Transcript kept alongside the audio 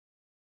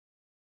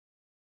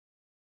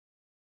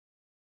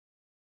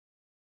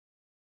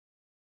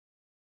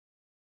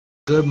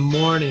Good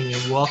morning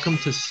and welcome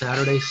to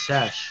Saturday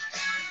Sesh.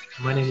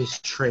 My name is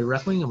Trey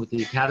Reckling. I'm with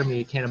the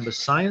Academy of Cannabis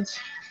Science,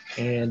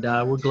 and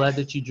we're glad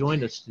that you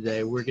joined us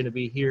today. We're going to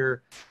be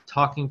here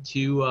talking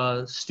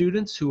to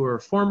students who are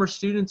former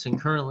students and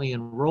currently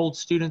enrolled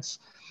students,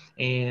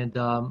 and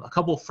a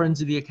couple of friends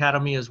of the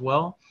Academy as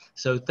well.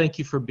 So thank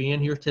you for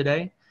being here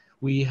today.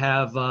 We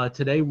have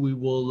today we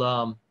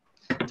will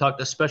talk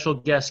to special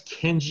guest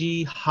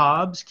Kenji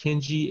Hobbs.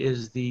 Kenji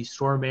is the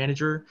store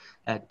manager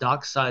at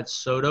Dockside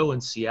Sodo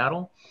in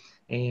Seattle.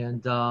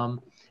 And a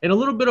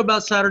little bit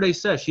about Saturday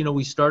Sesh. You know,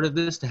 we started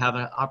this to have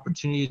an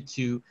opportunity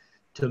to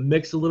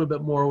mix a little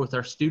bit more with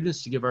our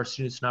students, to give our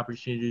students an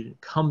opportunity to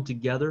come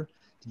together,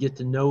 to get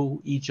to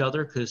know each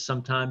other, because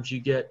sometimes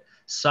you get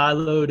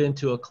siloed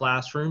into a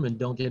classroom and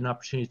don't get an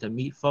opportunity to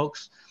meet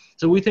folks.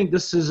 So we think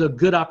this is a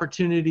good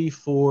opportunity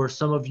for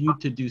some of you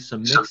to do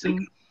some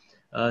mixing.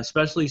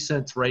 Especially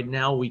since right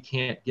now we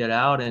can't get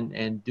out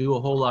and do a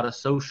whole lot of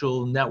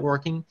social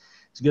networking.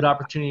 It's a good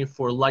opportunity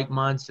for like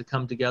minds to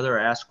come together,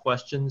 ask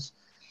questions,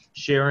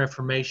 share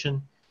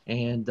information,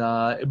 and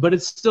but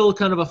it's still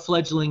kind of a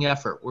fledgling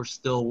effort. We're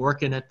still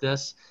working at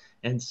this,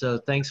 and so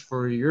thanks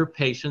for your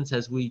patience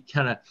as we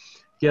kind of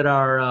get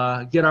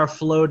our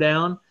flow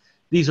down.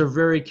 These are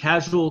very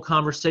casual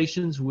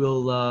conversations.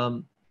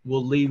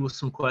 We'll lead with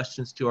some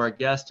questions to our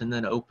guest and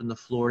then open the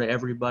floor to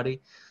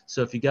everybody.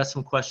 So if you got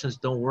some questions,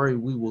 don't worry,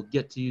 we will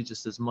get to you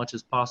just as much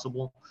as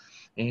possible.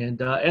 And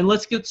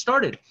let's get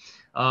started.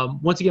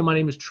 Once again, my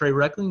name is Trey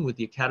Reckling with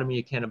the Academy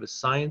of Cannabis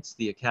Science.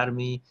 The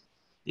Academy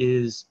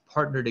is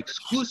partnered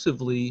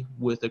exclusively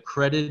with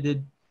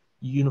accredited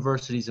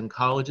universities and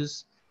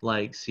colleges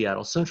like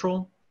Seattle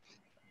Central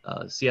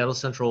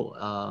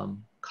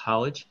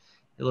College,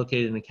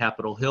 located in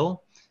Capitol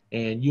Hill,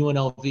 and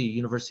UNLV,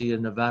 University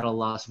of Nevada,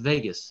 Las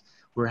Vegas,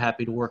 we're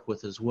happy to work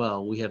with as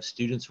well. We have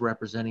students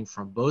representing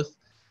from both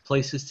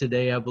places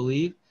today, I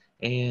believe.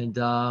 And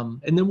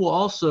then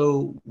we're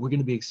going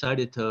to be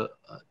excited to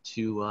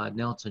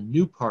announce a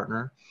new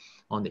partner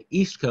on the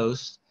East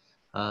Coast,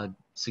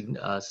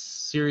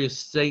 serious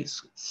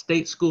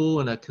state school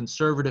in a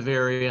conservative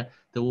area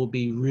that we'll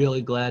be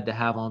really glad to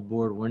have on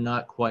board. We're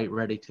not quite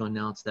ready to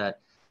announce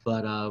that,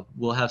 but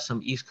we'll have some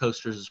East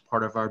Coasters as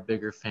part of our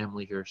bigger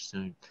family here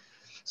soon.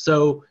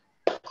 So,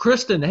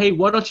 Kristen, hey,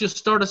 why don't you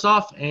start us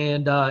off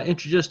and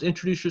just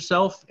introduce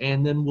yourself,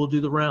 and then we'll do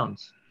the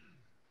rounds.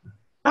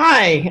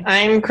 Hi,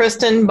 I'm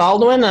Kristen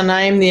Baldwin, and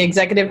I'm the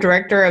Executive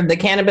Director of the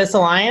Cannabis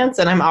Alliance,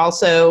 and I'm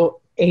also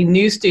a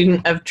new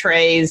student of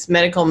Trey's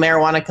medical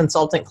marijuana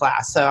consultant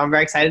class. So I'm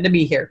very excited to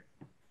be here.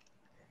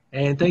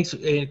 And thanks.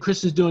 And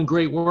Chris is doing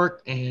great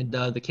work, and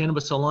the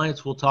Cannabis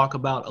Alliance we'll talk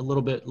about a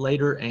little bit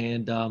later,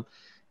 and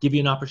give you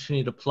an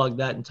opportunity to plug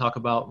that and talk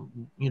about,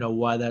 you know,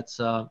 why that's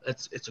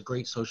it's a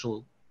great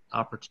social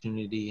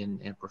opportunity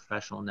and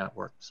professional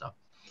network. So,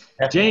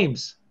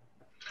 James.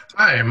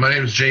 Hi, my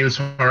name is James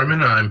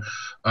Harmon. I'm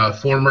a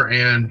former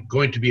and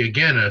going to be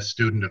again a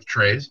student of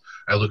Trey's.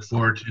 I look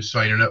forward to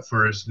signing up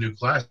for his new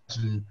class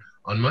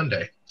on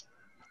Monday.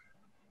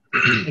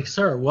 Thanks,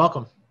 sir.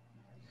 Welcome.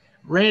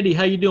 Randy,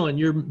 how you doing?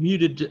 You're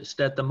muted just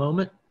at the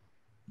moment.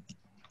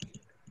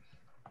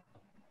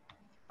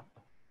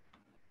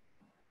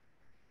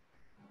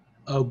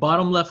 Oh,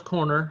 bottom left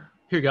corner.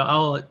 Here you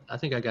go. I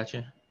think I got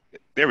you.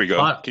 There we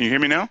go. Can you hear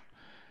me now?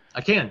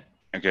 I can.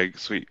 Okay,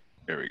 sweet.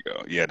 There we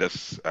go. Yeah,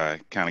 that's I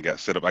kind of got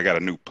set up. I got a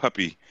new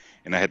puppy,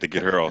 and I had to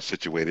get her all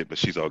situated, but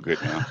she's all good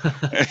now.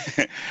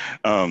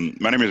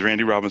 My name is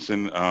Randy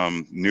Robinson.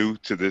 New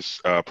to this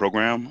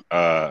program.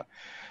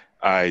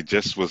 I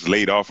just was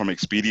laid off from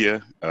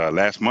Expedia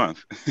last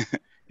month,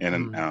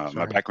 and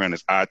my background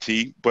is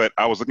IT. But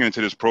I was looking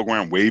into this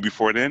program way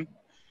before then,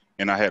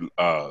 and I had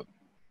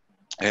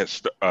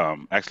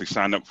actually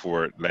signed up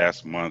for it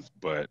last month,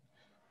 but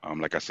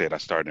like I said, I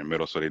started in the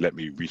middle, so they let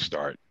me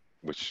restart,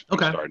 which I'm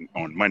starting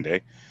on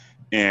Monday,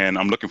 and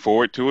I'm looking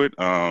forward to it.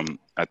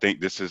 I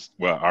think I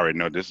already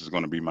know this is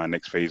going to be my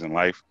next phase in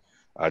life.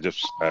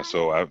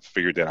 So I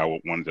figured that I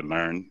wanted to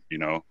learn, you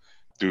know,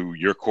 through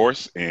your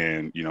course,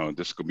 and you know,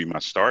 this could be my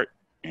start,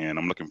 and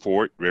I'm looking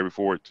very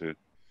forward to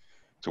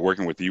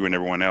working with you and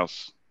everyone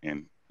else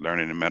and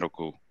learning the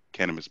medical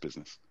cannabis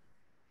business.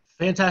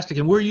 Fantastic.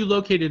 And where are you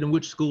located, and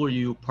which school are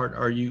you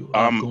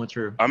going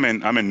through? I'm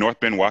in North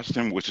Bend,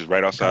 Washington, which is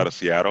right outside of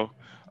Seattle.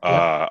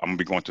 I'm gonna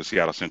be going to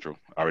Seattle Central.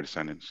 I already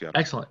signed in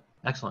Seattle.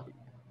 Excellent.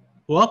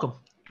 Welcome.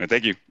 And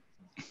thank you.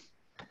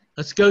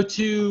 Let's go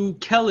to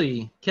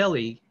Kelly.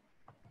 Kelly.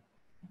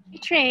 Hey,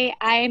 Trey,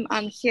 I'm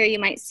here. You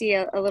might see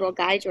a little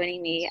guy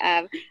joining me.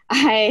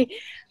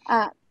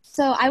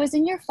 So I was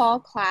in your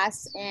fall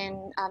class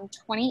in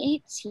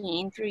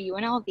 2018 through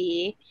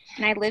UNLV,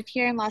 and I live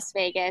here in Las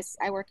Vegas.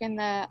 I work in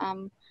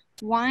the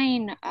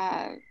wine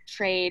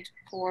trade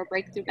for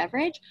Breakthrough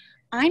Beverage.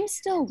 I'm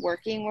still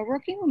working. We're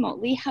working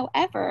remotely.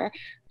 However,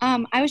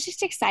 I was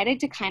just excited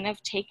to kind of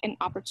take an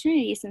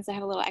opportunity, since I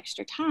have a little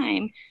extra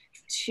time,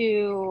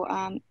 to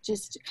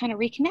just kind of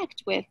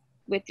reconnect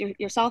with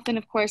yourself, and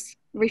of course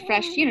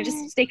refresh,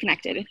 just stay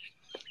connected.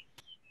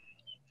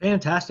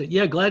 Fantastic.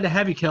 Yeah, glad to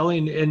have you, Kelly.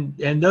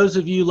 And those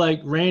of you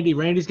like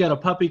Randy's got a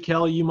puppy,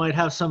 Kelly, you might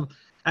have some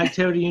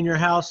activity in your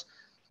house.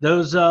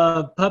 Those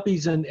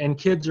puppies and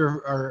kids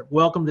are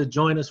welcome to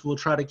join us. We'll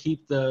try to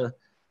keep the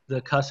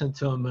cussing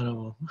to a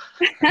minimum.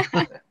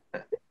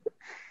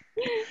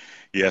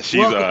 Yeah,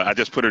 she's. I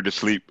just put her to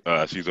sleep.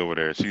 She's over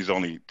there.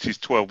 She's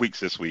 12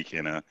 weeks this week,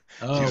 and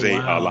she's a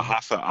wow.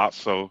 Lhasa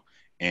Apso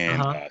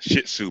and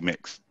Shih Tzu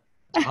mix.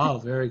 Oh,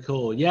 very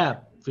cool. Yeah,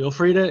 feel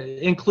free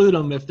to include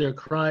them if they're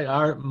crying.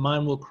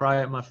 Mine will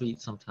cry at my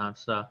feet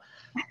sometimes. So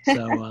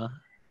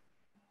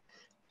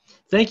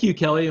thank you,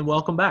 Kelly, and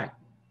welcome back.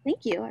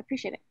 Thank you. I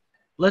appreciate it.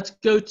 Let's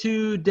go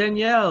to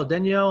Danielle.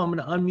 Danielle, I'm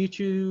going to unmute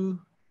you,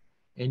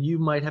 and you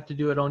might have to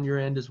do it on your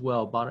end as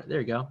well. There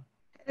you go.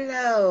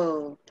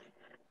 Hello.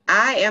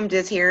 I am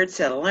just here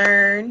to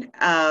learn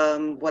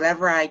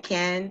whatever I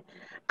can.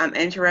 I'm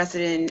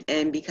interested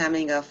in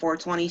becoming a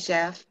 420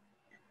 chef.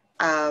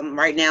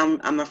 Right now,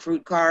 I'm a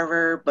fruit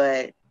carver,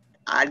 but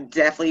I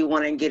definitely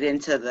want to get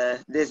into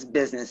this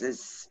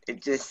business.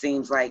 It just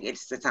seems like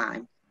it's the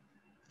time.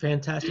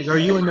 Fantastic. Are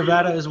you in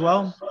Nevada as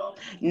well?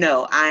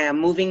 No, I am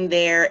moving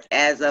there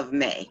as of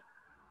May.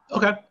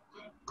 Okay,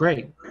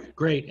 great.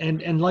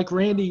 And like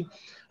Randy,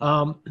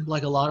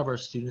 like a lot of our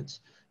students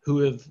who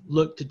have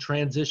looked to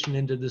transition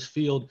into this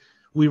field,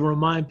 we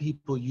remind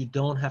people you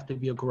don't have to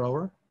be a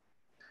grower.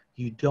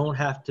 You don't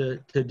have to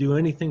do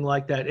anything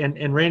like that.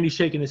 And Randy's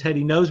shaking his head.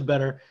 He knows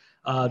better.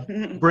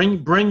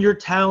 Bring your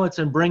talents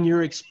and bring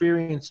your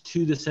experience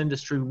to this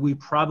industry. We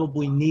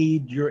probably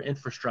need your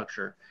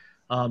infrastructure.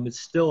 It's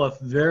still a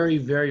very,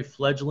 very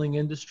fledgling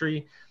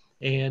industry.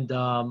 And,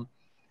 and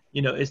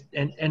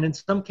in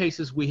some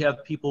cases we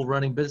have people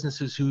running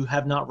businesses who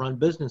have not run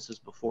businesses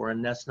before,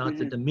 and that's not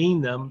to demean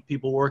them.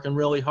 People working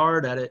really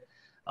hard at it.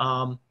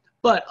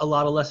 But a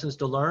lot of lessons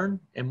to learn.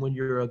 And when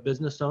you're a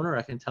business owner,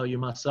 I can tell you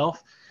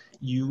myself,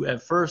 you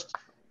at first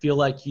feel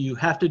like you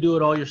have to do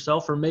it all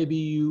yourself, or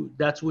maybe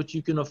that's what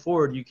you can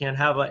afford. You can't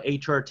have an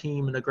HR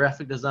team and a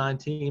graphic design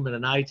team and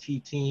an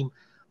IT team.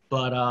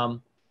 But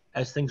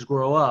as things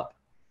grow up,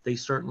 they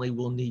certainly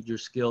will need your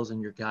skills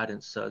and your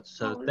guidance.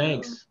 So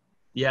thanks.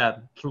 Yeah,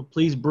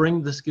 please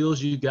bring the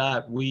skills you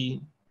got.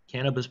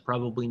 Cannabis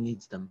probably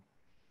needs them.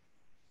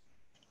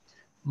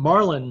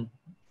 Marlon.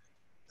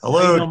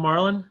 Hello. How you doing,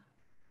 Marlon?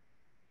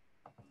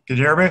 Can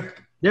you hear me?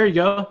 There you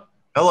go.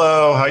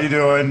 Hello, how you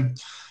doing?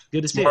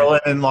 Good to see you. Marlon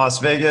in Las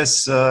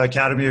Vegas,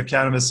 Academy of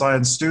Cannabis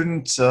Science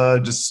student.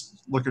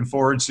 Just looking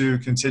forward to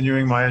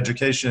continuing my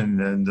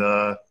education, and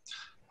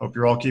hope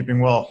you're all keeping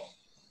well.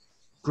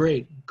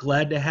 Great,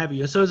 glad to have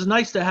you. So it's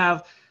nice to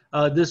have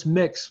this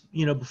mix.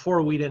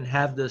 Before we didn't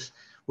have this,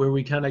 where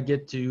we kind of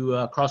get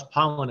to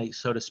cross-pollinate,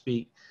 so to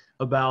speak,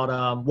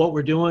 about what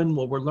we're doing,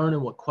 what we're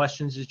learning, what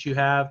questions that you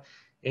have.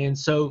 And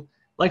so,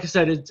 like I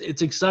said,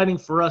 it's exciting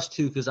for us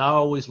too, because I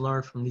always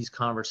learn from these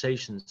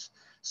conversations.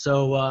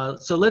 So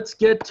let's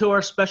get to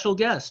our special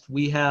guest.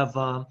 We have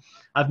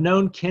I've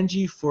known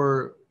Kenji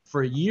for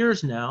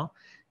years now,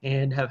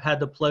 and have had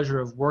the pleasure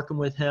of working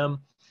with him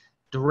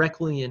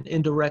directly and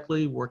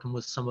indirectly, working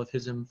with some of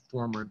his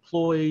former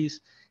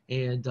employees,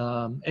 and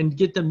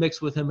get to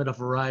mix with him at a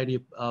variety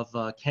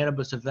of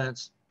cannabis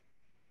events.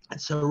 And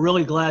so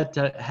really glad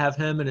to have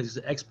him and his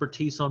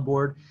expertise on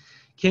board.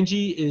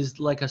 Kenji is,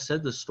 like I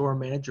said, the store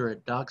manager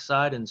at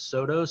Dockside and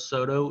Sodo.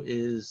 Sodo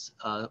is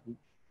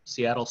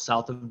Seattle,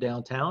 south of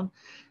downtown.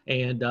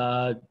 And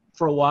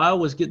for a while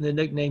was getting the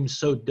nickname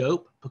So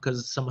Dope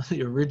because some of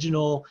the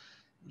original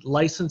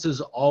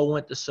licenses all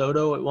went to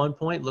Sodo at one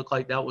point. Looked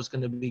like that was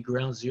going to be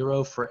ground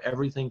zero for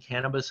everything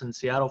cannabis in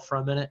Seattle for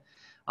a minute.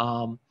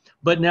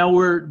 But now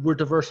we're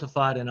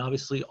diversified and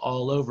obviously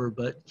all over.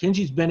 But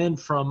Kenji's been in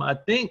from, I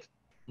think,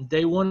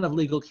 day one of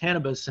legal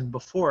cannabis and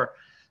before.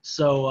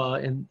 So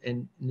in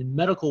the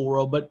medical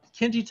world. But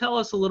Kenji, tell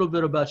us a little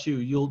bit about you.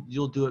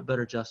 You'll do it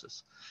better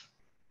justice.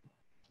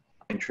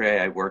 I'm Trey.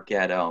 I work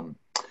at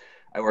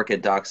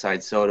Dockside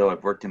Sodo.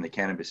 I've worked in the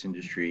cannabis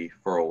industry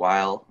for a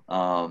while.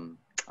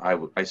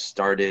 I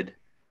started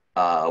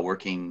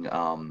working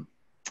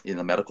in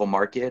the medical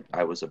market.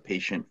 I was a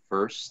patient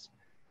first,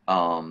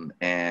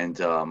 and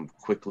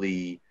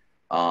quickly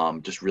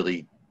just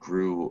really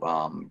grew,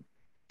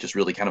 just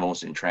really kind of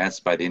almost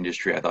entranced by the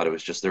industry. I thought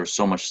there was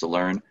so much to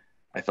learn.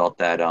 I felt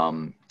that,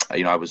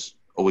 I was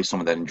always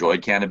someone that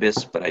enjoyed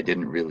cannabis, but I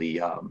didn't really,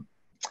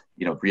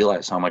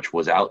 realize how much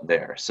was out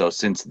there. So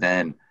since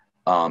then,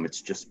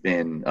 it's just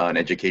been an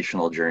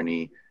educational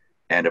journey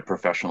and a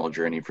professional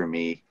journey for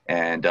me.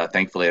 And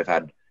thankfully, I've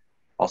had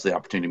also the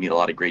opportunity to meet a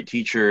lot of great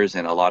teachers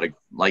and a lot of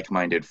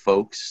like-minded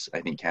folks. I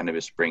think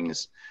cannabis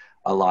brings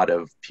a lot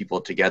of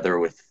people together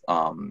with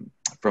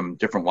from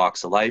different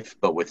walks of life,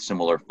 but with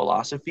similar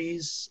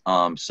philosophies.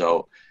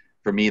 So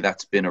for me,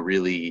 that's been a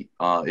really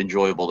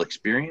enjoyable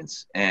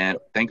experience. And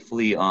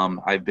thankfully,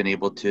 I've been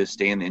able to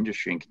stay in the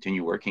industry and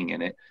continue working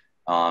in it.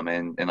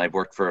 And I've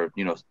worked for,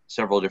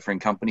 several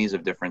different companies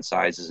of different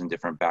sizes and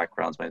different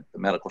backgrounds. The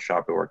medical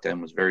shop I worked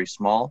in was very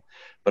small,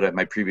 but at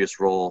my previous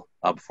role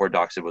before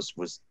Docs, it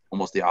was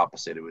almost the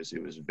opposite. It was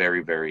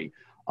very, very,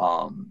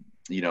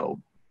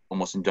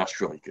 almost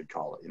industrial, you could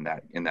call it in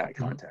that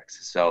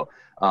context. So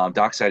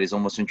Dockside is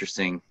almost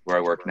interesting. Where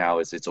I work now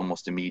is it's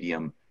almost a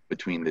medium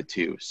between the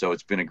two. So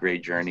it's been a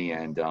great journey,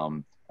 and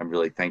I'm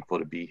really thankful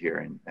to be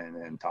here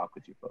and talk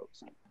with you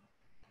folks.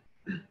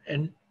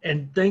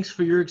 And thanks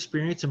for your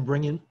experience and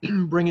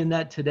bringing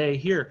that today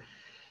here.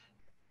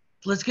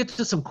 Let's get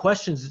to some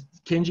questions,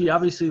 Kenji.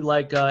 Obviously,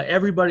 like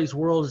everybody's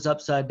world is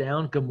upside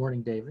down. Good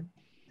morning, David.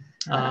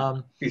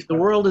 The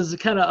world is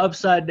kind of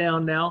upside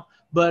down now,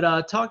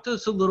 but talk to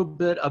us a little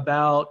bit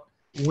about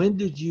when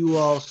did you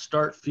all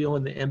start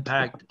feeling the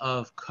impact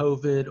of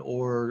COVID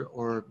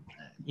or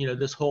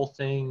this whole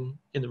thing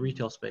in the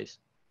retail space?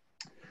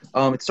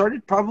 It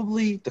started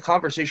the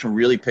conversation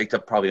really picked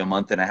up probably a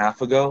month and a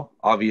half ago.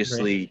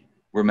 Obviously, right.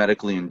 We're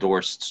medically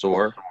endorsed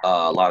store.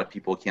 A lot of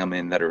people come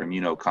in that are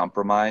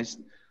immunocompromised.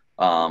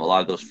 A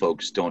lot of those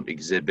folks don't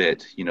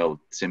exhibit,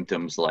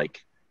 symptoms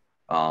like,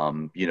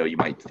 you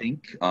might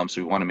think.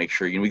 So we want to make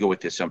sure, we go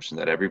with the assumption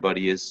that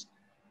everybody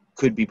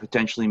could be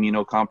potentially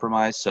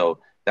immunocompromised. So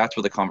that's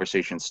where the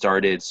conversation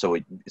started. So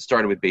it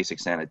started with basic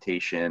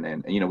sanitation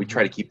and we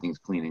try to keep things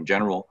clean in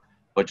general,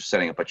 but just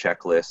setting up a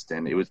checklist.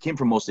 And it came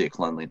from mostly a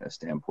cleanliness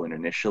standpoint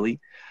initially,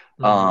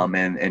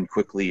 and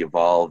quickly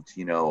evolved,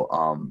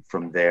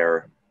 from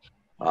there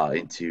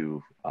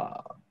into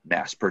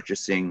mass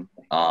purchasing,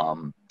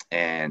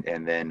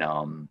 and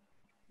then,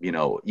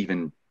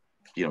 even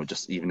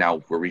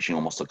now we're reaching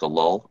almost like a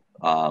lull.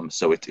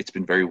 So it's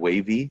been very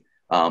wavy.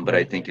 But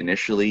I think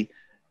initially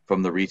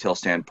from the retail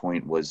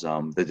standpoint was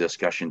the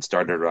discussion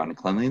started around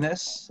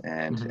cleanliness,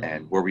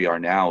 and where we are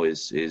now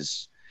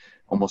is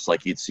almost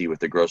like you'd see with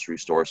the grocery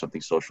store,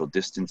 something social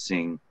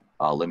distancing,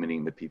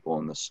 limiting the people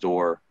in the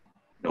store,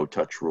 no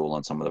touch rule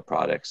on some of the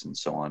products, and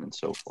so on and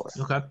so forth.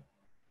 Okay.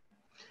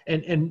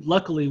 And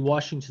luckily,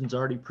 Washington's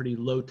already pretty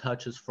low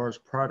touch as far as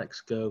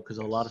products go, because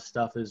a lot of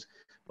stuff is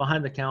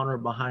behind the counter,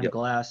 behind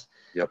glass.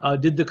 Yep.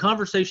 Did the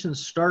conversation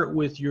start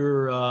with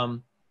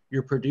your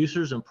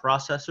producers and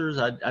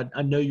processors?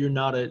 I know you're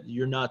not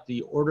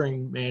the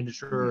ordering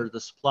manager or the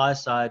supply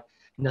side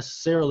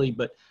necessarily,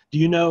 but do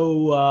you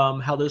know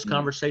how those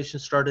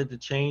conversations started to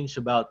change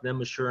about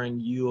them assuring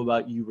you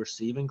about you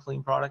receiving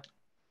clean product?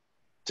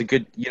 It's a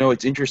good,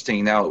 it's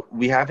interesting. Now,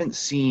 we haven't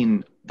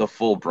seen the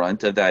full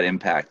brunt of that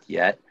impact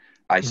yet.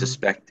 I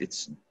suspect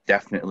it's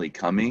definitely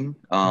coming.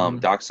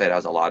 Dockside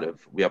has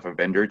we have a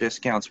vendor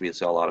discounts. We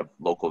sell a lot of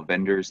local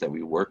vendors that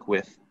we work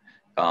with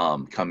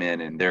come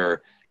in, and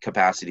their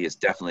capacity has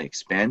definitely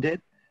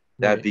expanded.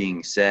 That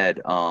being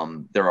said,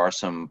 there are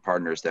some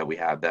partners that we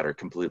have that are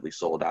completely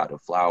sold out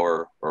of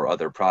flour or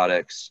other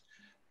products.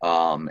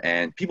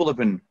 And people have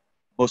been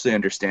mostly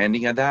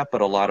understanding of that, but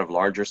a lot of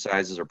larger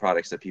sizes or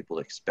products that people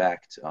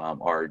expect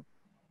are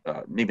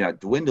maybe not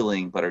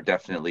dwindling, but are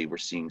definitely, we're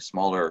seeing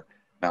smaller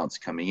amounts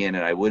coming in.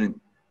 And I wouldn't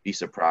be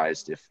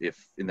surprised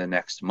if in the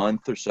next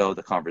month or so,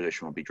 the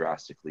conversation will be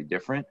drastically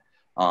different.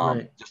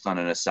 Just on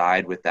an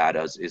aside with that,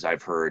 as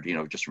I've heard,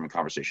 just from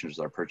conversations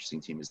with our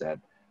purchasing team, is that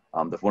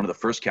one of the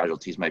first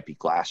casualties might be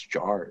glass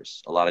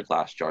jars. A lot of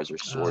glass jars are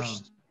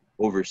sourced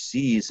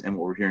overseas. And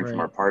what we're hearing from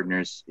our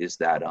partners is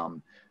that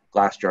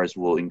glass jars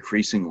will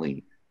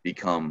increasingly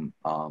become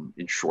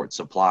in short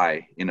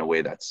supply in a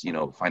way that's,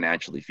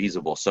 financially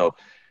feasible. So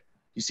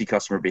you see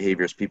customer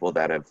behaviors, people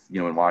that have,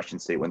 in Washington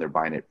State, when they're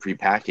buying it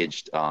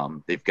prepackaged,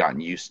 they've gotten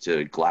used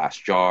to glass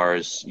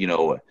jars,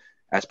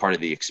 as part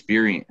of the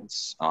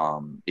experience.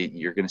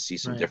 You're going to see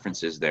some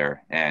differences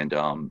there. And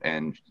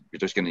you're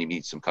just going to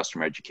need some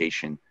customer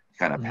education to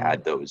kind of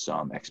pad those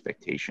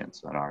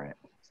expectations on our end.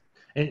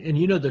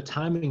 And the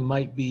timing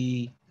might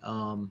be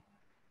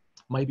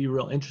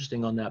real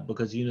interesting on that,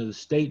 because the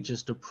state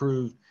just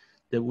approved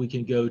that we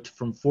can go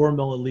from 4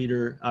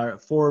 millimeter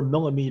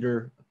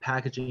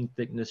packaging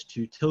thickness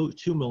to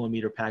 2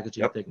 millimeter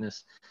packaging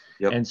thickness.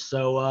 And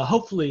so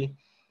hopefully,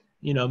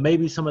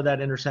 maybe some of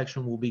that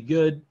intersection will be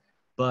good,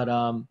 but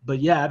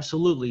yeah,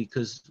 absolutely,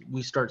 because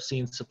we start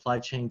seeing supply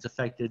chains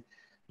affected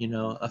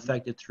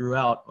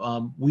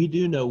throughout. We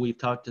do know, we've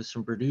talked to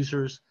some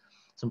producers,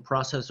 some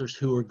processors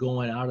who are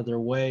going out of their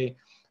way,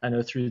 I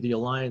know through the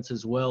Alliance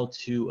as well,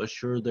 to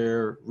assure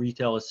their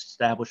retail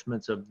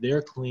establishments of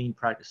their clean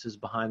practices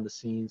behind the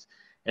scenes.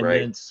 And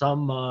then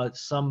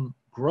some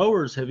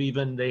growers have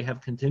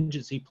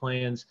contingency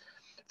plans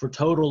for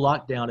total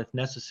lockdown if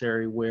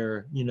necessary,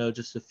 where,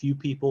 just a few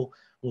people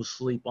will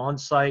sleep on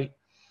site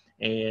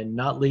and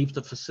not leave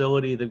the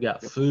facility. They've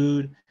got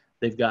food,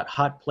 they've got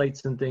hot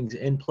plates and things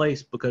in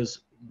place,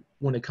 because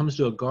when it comes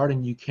to a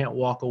garden, you can't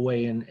walk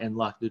away and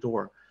lock the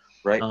door.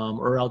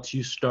 Or else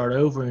you start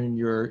over and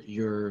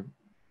you're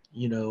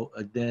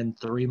then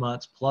 3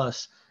 months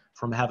plus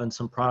from having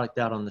some product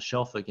out on the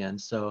shelf again.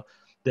 So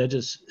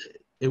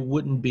it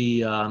wouldn't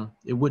be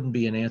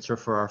an answer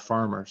for our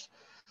farmers.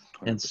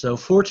 And so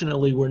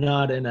fortunately, we're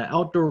not in an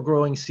outdoor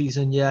growing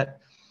season yet,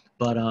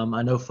 but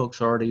I know folks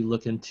are already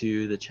looking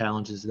to the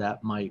challenges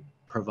that might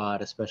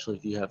provide, especially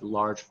if you have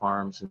large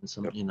farms in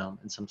some,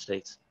 in some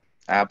states.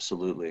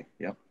 Absolutely.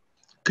 Yep.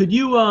 Could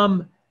you,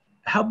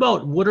 how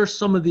about, what are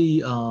some of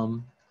the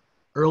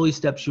early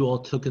steps you all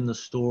took in the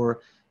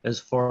store as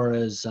far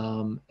as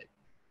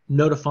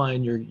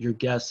notifying your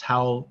guests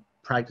how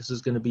practice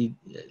is going to be?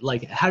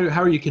 Like,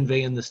 how are you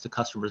conveying this to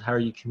customers? How are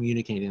you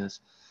communicating this?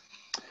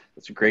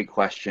 That's a great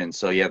question.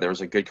 So yeah, there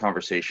was a good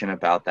conversation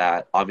about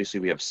that. Obviously,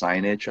 we have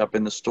signage up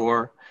in the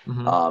store,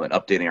 Mm-hmm. And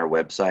updating our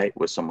website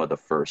was some of the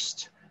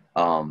first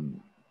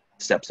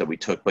steps that we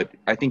took. But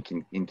I think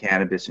in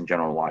cannabis in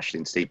general,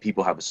 Washington State,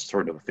 people have a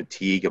sort of a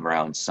fatigue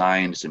around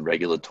signs and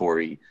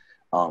regulatory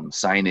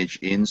signage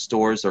in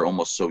stores. They're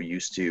almost so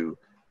used to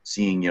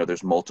seeing,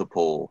 there's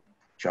multiple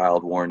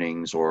child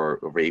warnings or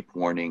rape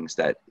warnings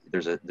that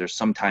there's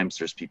sometimes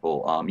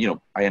people,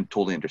 I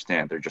totally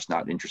understand. They're just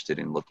not interested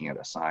in looking at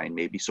a sign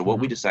maybe. So what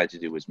we decided to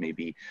do was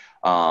maybe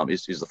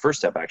is the first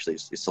step actually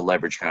is to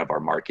leverage kind of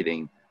our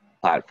marketing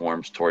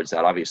platforms towards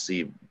that.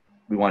 Obviously,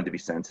 we wanted to be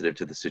sensitive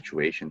to the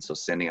situation. So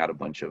sending out a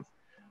bunch of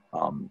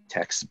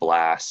text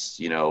blasts,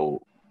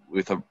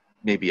 with a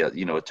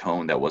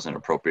tone that wasn't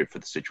appropriate for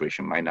the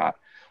situation might not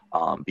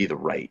be the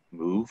right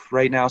move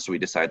right now. So we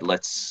decided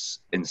let's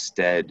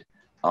instead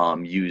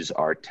use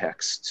our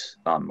text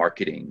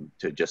marketing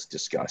to just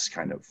discuss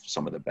kind of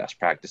some of the best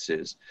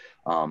practices.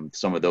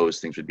 Some of those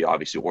things would be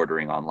obviously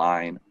ordering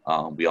online.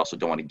 We also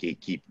don't want to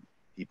gatekeep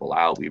people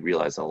out. We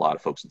realize that a lot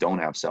of folks don't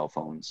have cell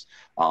phones,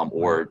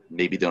 or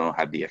maybe they don't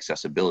have the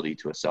accessibility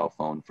to a cell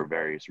phone for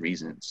various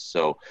reasons.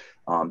 So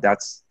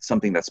that's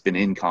something that's been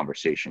in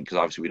conversation, because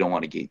obviously we don't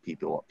want to gate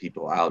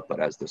people out, but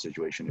as the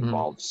situation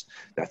evolves,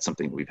 that's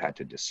something that we've had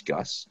to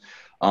discuss.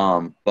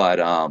 But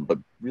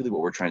really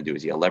what we're trying to do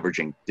is,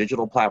 leveraging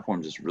digital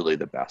platforms is really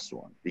the best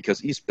one,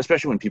 because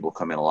especially when people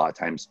come in, a lot of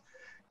times,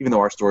 even though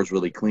our store is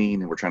really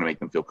clean and we're trying to make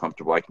them feel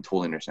comfortable, I can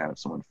totally understand if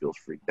someone feels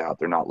freaked out.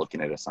 They're not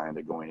looking at a sign,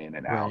 they're going in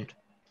and out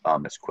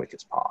as quick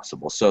as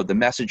possible. So the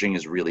messaging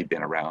has really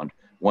been around,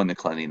 one, the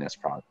cleanliness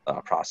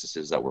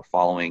processes that we're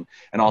following,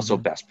 and also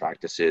best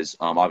practices.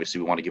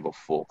 Obviously, we want to give a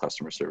full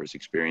customer service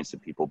experience to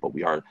people, but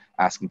we are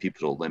asking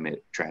people to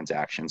limit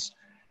transactions,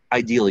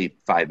 ideally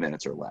 5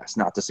 minutes or less.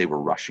 Not to say we're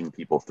rushing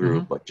people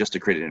through, but just to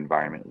create an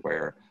environment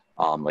where,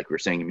 like we were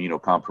saying,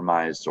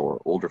 immunocompromised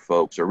or older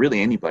folks, or really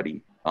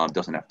anybody,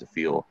 doesn't have to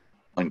feel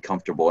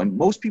uncomfortable. And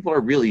most people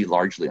are really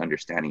largely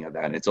understanding of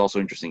that. And it's also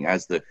interesting,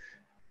 as the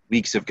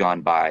weeks have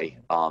gone by,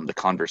 the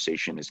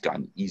conversation has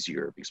gotten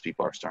easier because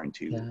people are starting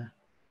to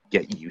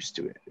get used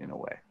to it in a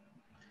way.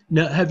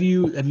 Now, have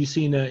you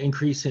seen an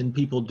increase in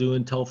people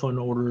doing telephone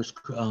orders,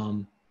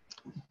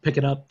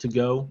 picking up to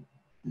go?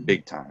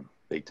 Big time.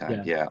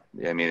 Yeah.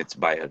 I mean, it's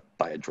by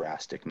a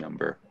drastic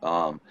number.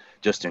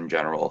 Just in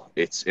general,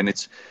 it's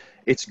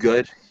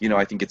good.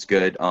 I think it's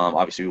good.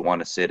 Obviously, we want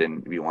to sit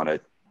and we want to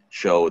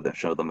show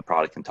them the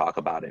product and talk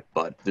about it.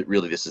 But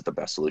really, this is the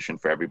best solution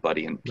for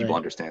everybody, and people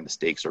understand the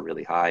stakes are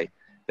really high.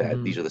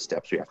 That these are the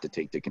steps we have to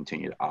take to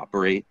continue to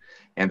operate,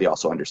 and they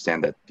also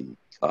understand that the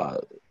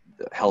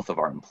health of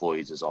our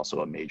employees is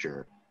also a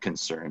major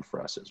concern for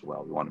us as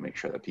well. We want to make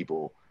sure that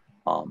people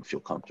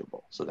feel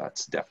comfortable. So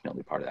that's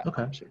definitely part of that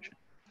conversation.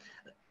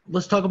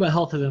 Let's talk about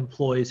health of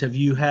employees. Have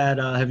you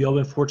all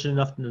been fortunate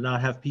enough to not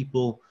have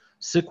people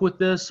sick with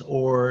this,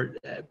 or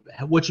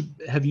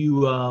have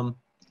you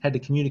had to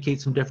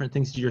communicate some different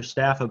things to your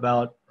staff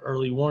about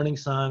early warning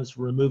signs,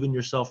 removing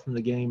yourself from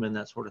the game, and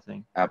that sort of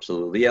thing?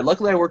 Absolutely. Yeah.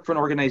 Luckily, I work for an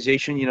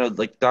organization,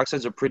 like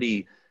Dockside's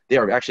they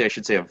are actually, I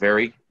should say, a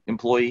very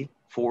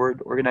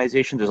employee-forward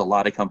organization. There's a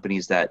lot of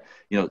companies that,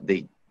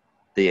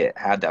 they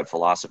had that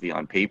philosophy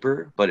on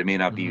paper, but it may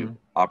not be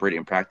operating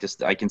in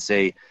practice. I can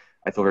say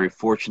I feel very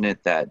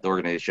fortunate that the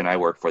organization I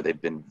work for,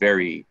 they've been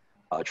very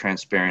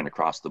transparent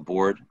across the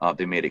board.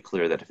 They made it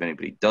clear that if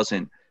anybody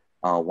doesn't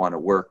want to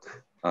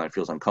work,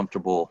 feels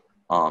uncomfortable,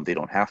 they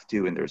don't have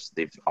to, and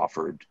they've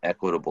offered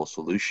equitable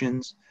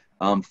solutions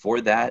for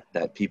that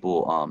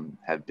people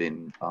have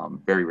been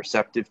very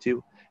receptive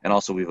to. And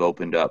also we've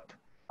opened up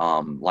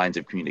lines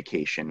of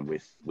communication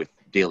with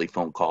daily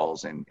phone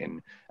calls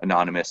and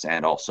anonymous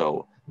and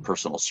also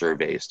personal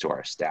surveys to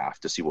our staff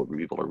to see what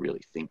people are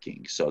really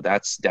thinking. So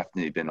that's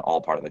definitely been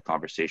all part of the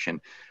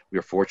conversation. We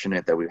are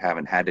fortunate that we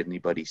haven't had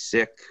anybody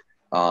sick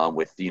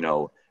with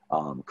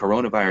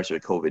coronavirus or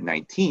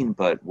COVID-19,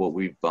 but what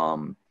we've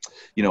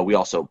we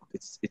also,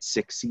 it's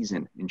sick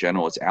season in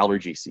general. It's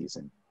allergy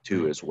season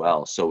too as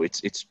well. So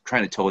it's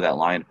trying to toe that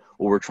line.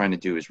 What we're trying to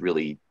do is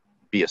really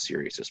be as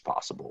serious as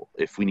possible.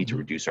 If we need to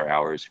reduce our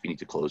hours, if we need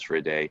to close for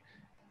a day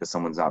because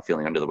someone's not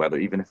feeling under the weather,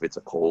 even if it's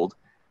a cold,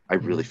 I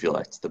really feel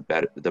that's the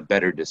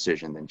better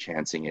decision than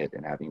chancing it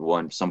and having the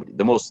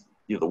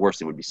worst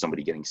thing would be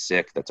somebody getting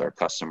sick. That's our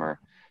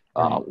customer,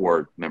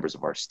 or members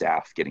of our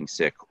staff getting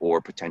sick, or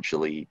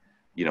potentially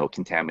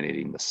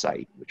contaminating the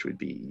site, which would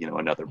be,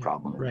 another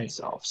problem in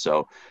itself.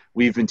 So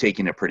we've been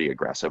taking a pretty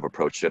aggressive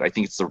approach to it. I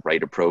think it's the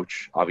right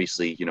approach.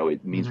 Obviously,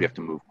 it means we have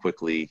to move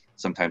quickly.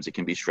 Sometimes it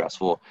can be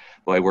stressful,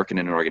 but I work in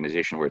an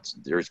organization where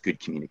there's good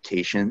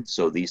communication.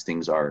 So these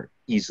things are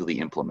easily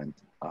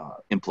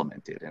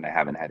implemented, and I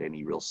haven't had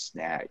any real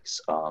snags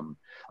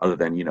other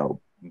than,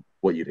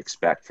 what you'd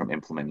expect from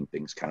implementing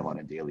things kind of on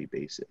a daily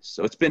basis.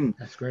 So it's been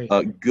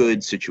a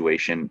good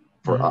situation.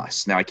 for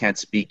us. Now, I can't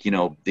speak,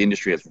 the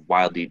industry has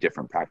wildly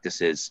different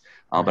practices,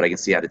 but I can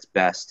see at its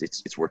best,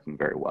 it's working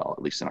very well,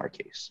 at least in our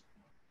case.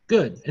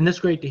 Good. And that's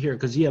great to hear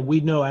because, we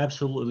know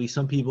absolutely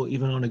some people,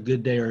 even on a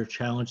good day, are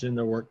challenged in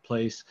their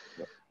workplace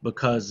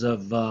because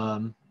of,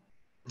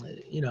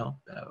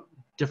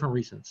 different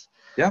reasons.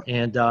 Yeah.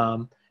 And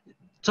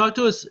talk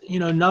to us,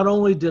 not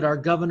only did our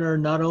governor,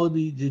 not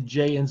only did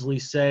Jay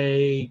Inslee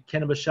say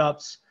cannabis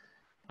shops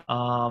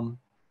can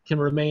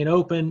remain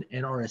open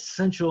and are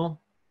essential,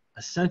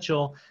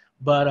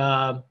 but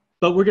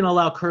we're going to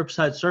allow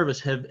curbside service.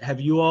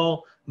 Have you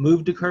all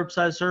moved to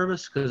curbside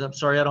service? Because I'm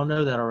sorry, I don't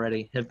know that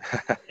already.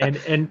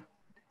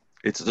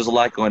 There's a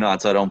lot going on,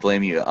 so I don't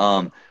blame you.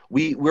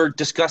 We're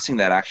discussing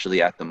that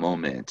actually at the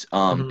moment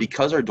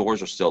because our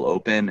doors are still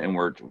open, and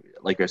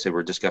like I said,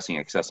 we're discussing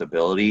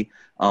accessibility.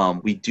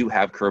 We do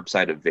have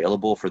curbside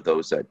available for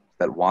those that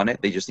want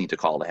it. They just need to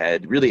call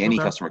ahead. Really, any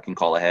customer can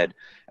call ahead,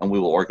 and we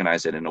will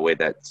organize it in a way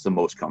that's the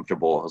most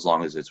comfortable, as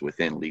long as it's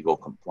within legal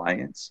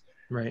compliance.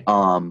 Right.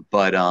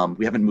 But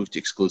we haven't moved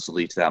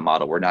exclusively to that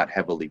model. We're not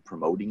heavily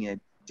promoting it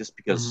just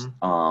because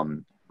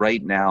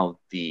right now,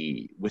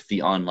 with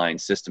the online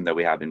system that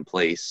we have in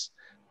place,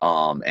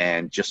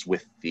 and just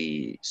with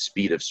the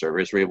speed of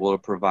service we're able to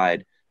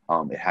provide,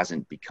 it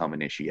hasn't become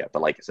an issue yet.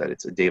 But like I said,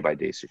 it's a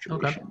day-by-day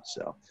situation,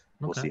 so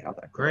we'll see how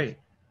that goes. Great.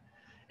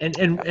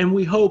 And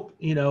we hope,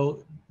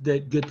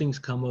 that good things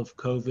come of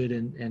COVID,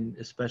 and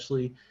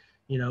especially,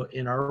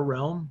 in our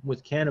realm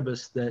with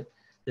cannabis, that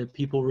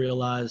people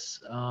realize,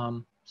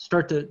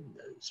 start to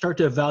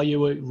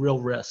evaluate real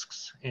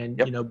risks, and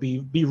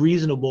be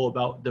reasonable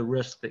about the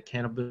risk that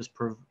cannabis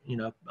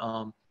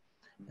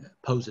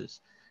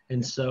poses.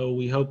 And so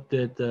we hope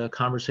that the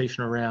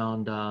conversation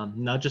around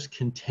not just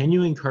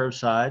continuing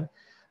curbside,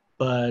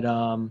 but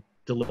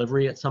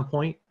delivery at some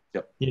point,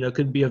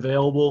 could be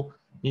available.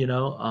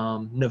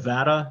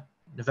 Nevada,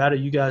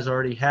 you guys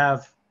already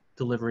have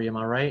delivery, am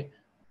I right?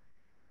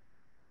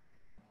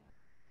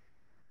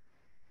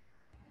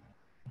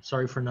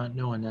 Sorry for not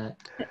knowing that.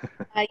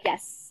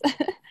 Yes.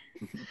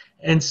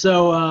 And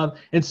so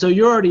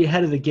you're already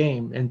ahead of the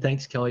game, and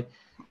thanks, Kelly.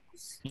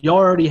 You're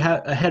already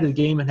ahead of the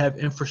game and have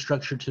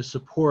infrastructure to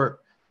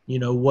support,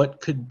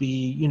 what could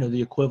be,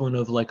 the equivalent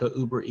of like a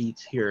Uber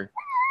Eats here.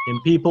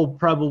 And people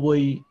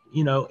probably,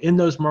 in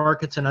those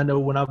markets, and I know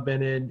when I've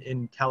been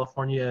in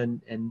California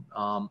and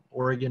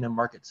Oregon and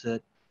markets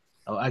that,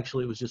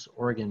 actually it was just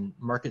Oregon,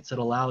 markets that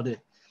allowed it,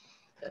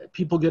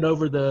 people get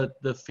over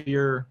the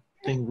fear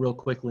thing real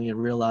quickly and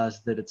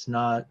realize that it's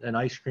not an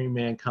ice cream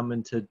man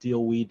coming to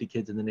deal weed to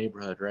kids in the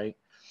neighborhood, right?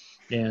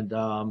 And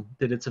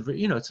that it's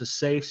it's a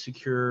safe,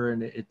 secure,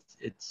 and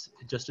it's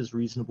just as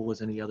reasonable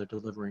as any other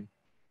delivery.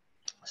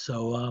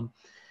 So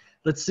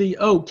let's see.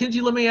 Oh,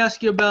 Kenji, let me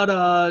ask you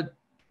about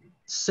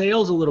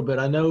sales a little bit.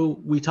 I know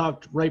we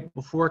talked right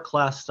before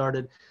class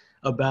started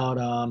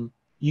about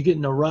you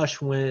getting a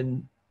rush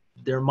when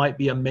there might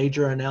be a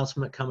major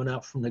announcement coming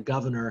out from the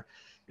governor.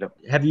 Yep.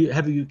 Have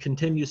you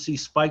continued to see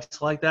spikes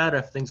like that?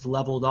 Have things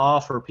leveled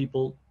off, or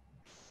do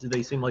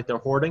they seem like they're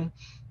hoarding?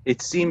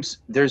 It seems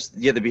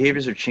the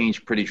behaviors have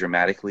changed pretty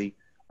dramatically.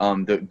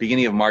 The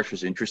beginning of March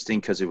was interesting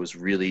because it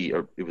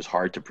was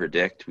hard to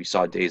predict. We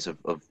saw days of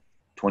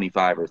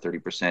 25 or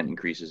 30%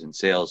 increases in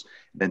sales,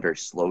 then very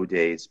slow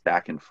days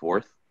back and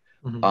forth.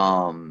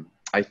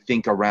 I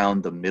think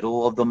around the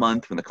middle of the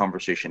month, when the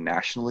conversation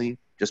nationally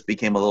just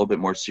became a little bit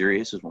more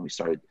serious, is when we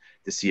started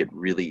to see it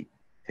really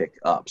pick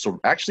up.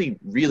 So actually,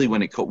 really,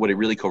 what it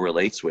really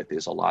correlates with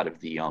is a lot of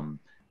the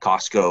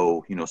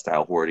Costco,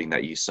 style hoarding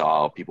that you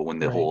saw. People, when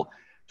the whole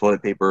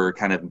toilet paper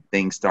kind of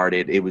thing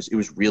started, it was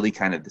really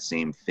kind of the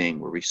same thing,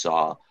 where we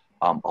saw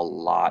a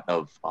lot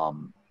of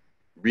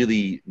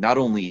really not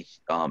only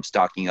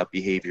stocking up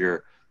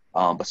behavior,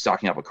 but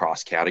stocking up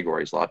across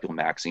categories. A lot of people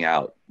maxing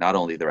out not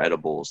only their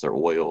edibles, their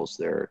oils,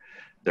 their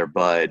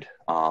bud,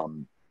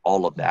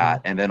 all of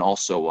that, and then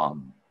also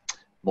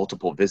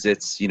multiple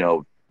visits.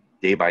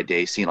 Day by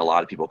day, seeing a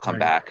lot of people come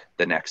back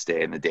the next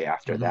day and the day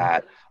after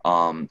that,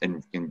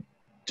 and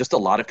just a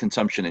lot of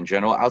consumption in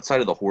general.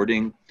 Outside of the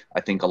hoarding,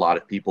 I think a lot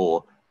of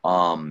people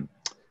in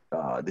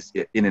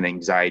an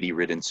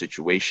anxiety-ridden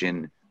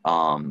situation,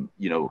 can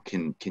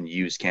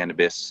use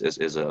cannabis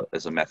as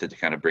a method to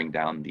kind of bring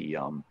down the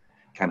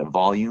kind of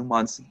volume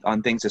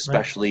on things,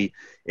 especially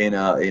in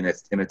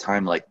a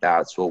time like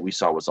that. So what we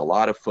saw was a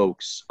lot of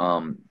folks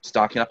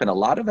stocking up, and a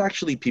lot of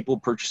actually people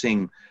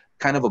purchasing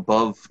kind of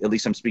above, at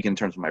least I'm speaking in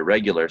terms of my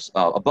regulars,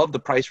 above the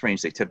price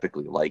range they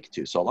typically like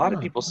to. So a lot of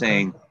people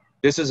saying,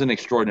 this is an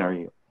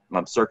extraordinary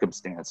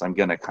circumstance. I'm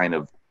going to kind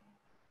of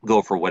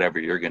go for whatever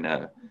you're going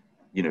to,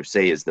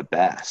 say is the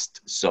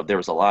best. So there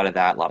was a lot of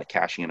that, a lot of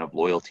cashing in of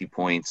loyalty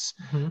points.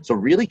 So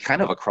really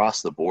kind of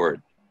across the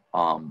board,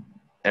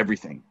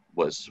 everything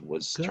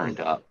was turned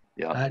up.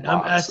 Yeah.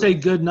 I say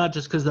good, not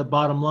just because of the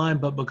bottom line,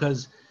 but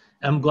because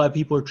I'm glad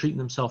people are treating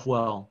themselves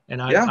well. And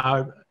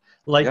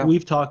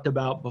we've talked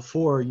about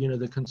before,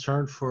 the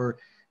concern for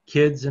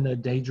kids in a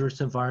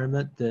dangerous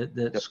environment,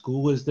 that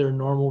school is their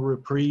normal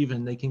reprieve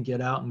and they can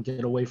get out and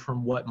get away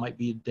from what might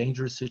be a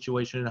dangerous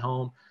situation at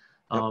home.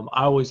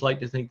 I always like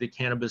to think that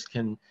cannabis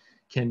can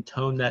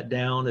tone that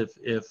down if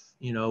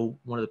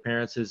one of the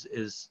parents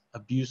is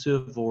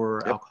abusive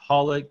or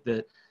alcoholic,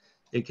 that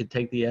it could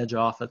take the edge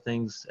off of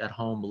things at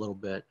home a little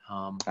bit.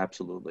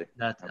 Absolutely.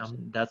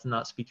 That's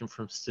not speaking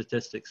from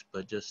statistics,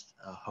 but just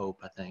a hope,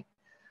 I think.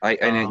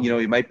 And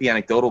it might be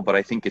anecdotal, but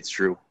I think it's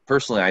true.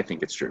 Personally, I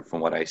think it's true from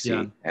what I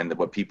see and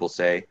what people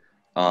say.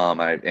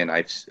 I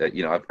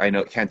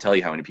can't tell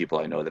you how many people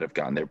I know that have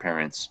gotten their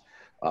parents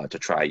to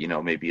try,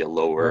 maybe a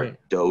lower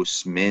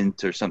dose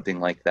mint or something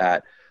like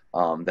that.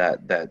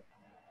 That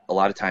a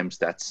lot of times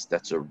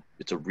it's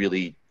a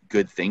really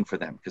good thing for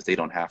them, because they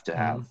don't have to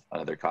have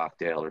another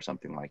cocktail or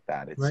something like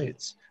that.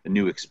 It's a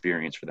new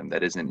experience for them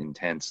that isn't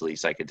intensely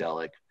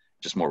psychedelic,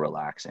 just more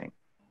relaxing.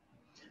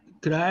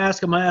 Could I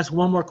ask? I'm gonna ask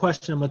one more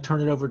question. I'm gonna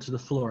turn it over to the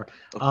floor.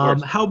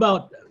 How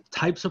about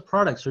types of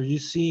products? Are you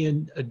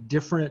seeing a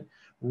different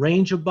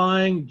range of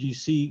buying? Do you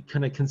see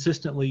kind of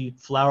consistently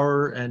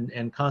flower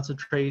and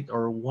concentrate,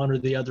 or one or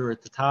the other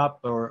at the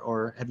top,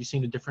 or have you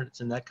seen a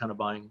difference in that kind of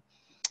buying?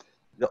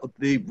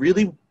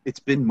 It's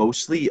been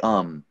mostly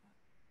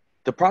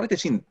the product I've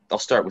seen. I'll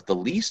start with the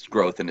least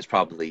growth, and is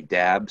probably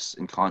dabs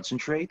and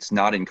concentrates,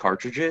 not in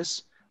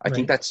cartridges. I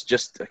think that's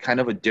just kind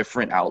of a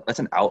different that's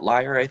an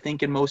outlier. I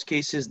think in most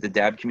cases, the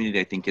dab community,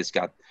 I think, has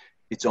got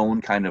its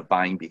own kind of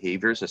buying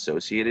behaviors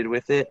associated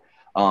with it.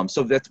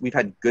 So we've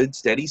had good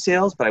steady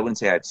sales, but I wouldn't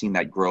say I've seen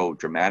that grow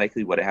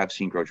dramatically. What I have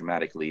seen grow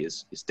dramatically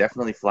is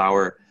definitely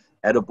flower,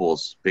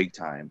 edibles, big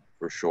time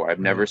for sure. I've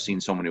never seen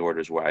so many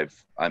orders where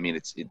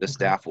the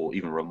staff will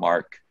even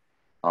remark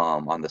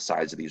on the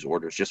sides of these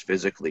orders just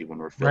physically when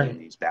we're filling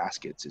these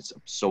baskets. It's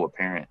so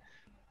apparent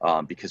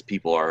because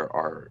people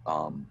are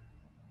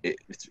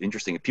it's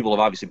interesting. People have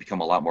obviously become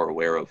a lot more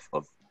aware of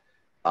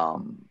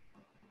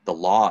the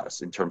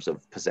laws in terms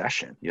of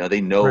possession.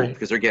 They know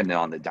because they're getting it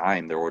on the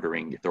dime.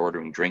 If they're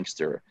ordering drinks,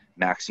 they're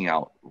maxing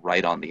out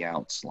right on the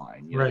ounce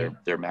line.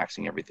 They're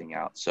maxing everything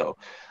out. So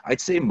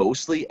I'd say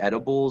mostly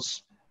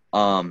edibles,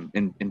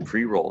 and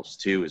pre-rolls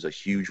too is a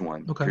huge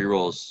one.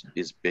 Pre-rolls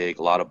is big.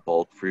 A lot of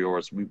bulk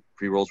pre-rolls. We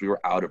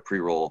were out of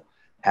pre-roll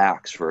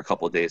packs for a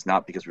couple of days,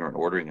 not because we weren't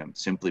ordering them,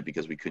 simply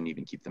because we couldn't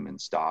even keep them in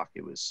stock.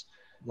 It was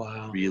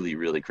really,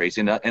 really crazy.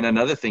 And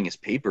another thing is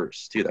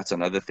papers too. That's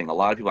another thing. A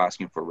lot of people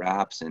asking for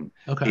wraps and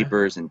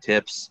papers and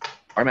tips.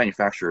 Our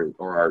manufacturer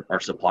or our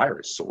supplier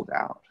is sold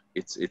out.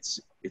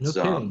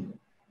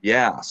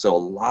 So a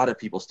lot of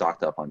people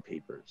stocked up on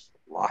papers.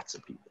 Lots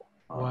of people.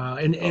 Wow.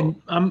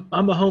 And I'm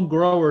a home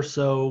grower,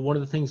 so one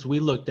of the things we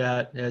looked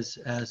at as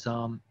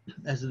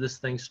this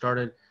thing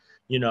started,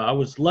 I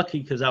was lucky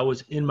because I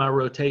was in my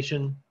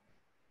rotation.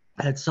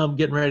 I had some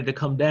getting ready to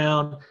come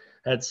down.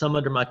 I had some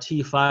under my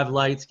T5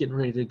 lights getting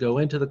ready to go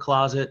into the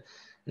closet.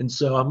 And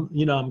so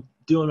I'm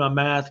doing my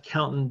math,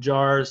 counting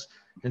jars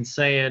and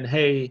saying,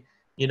 hey,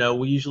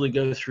 we usually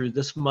go through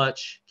this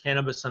much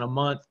cannabis in a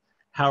month.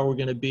 How are we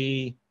going to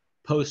be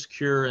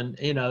post-cure? And,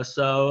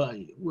 so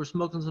we're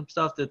smoking some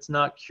stuff that's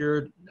not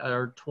cured,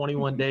 or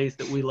 21 days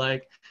that we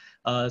like.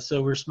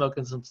 So we're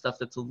smoking some stuff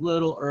that's a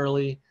little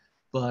early.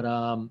 But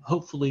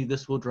hopefully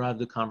this will drive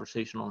the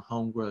conversation on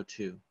home grow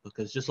too,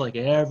 because just like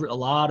a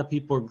lot of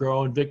people are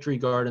growing victory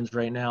gardens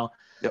right now,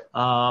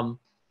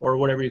 or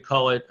whatever you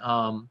call it.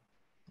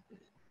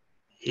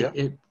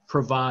 It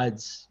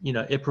provides,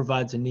 it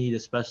provides a need,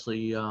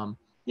 especially,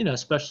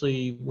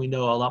 especially we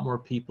know a lot more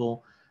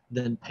people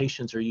than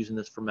patients are using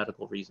this for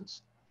medical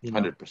reasons.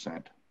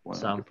 100%.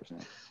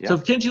 100%. So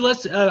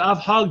Kenji, I've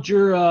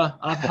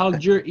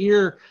hogged your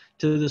ear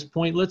to this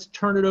point. Let's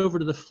turn it over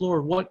to the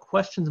floor. What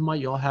questions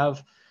might y'all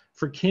have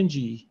for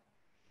Kenji?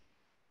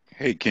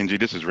 Hey, Kenji,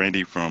 this is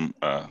Randy from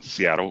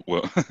Seattle.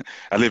 Well,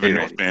 I live in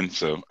North Bend,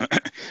 so.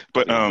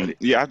 But I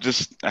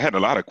had a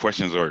lot of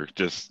questions or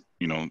just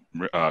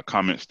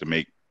comments to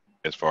make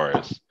as far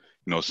as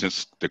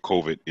since the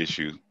COVID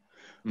issue,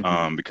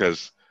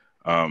 because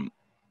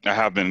I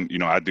have been,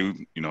 I do,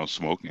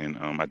 smoke and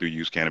I do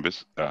use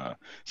cannabis.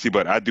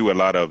 But I do a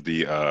lot of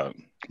the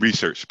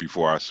research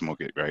before I smoke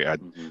it, right? I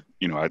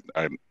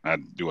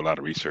do a lot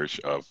of research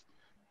of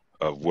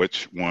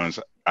which ones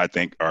I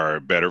think are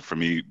better for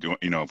me,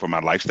 for my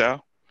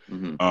lifestyle.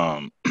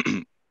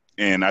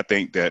 And I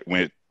think that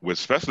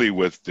especially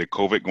with the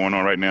COVID going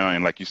on right now,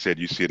 and like you said,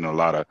 you see it in a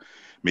lot of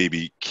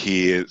maybe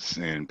kids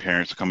and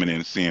parents coming in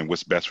and seeing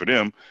what's best for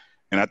them.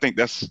 And I think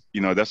that's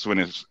when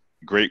it's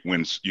great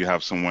when you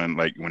have someone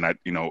like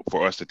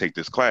for us to take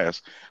this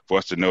class, for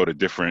us to know the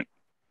different,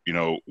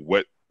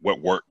 what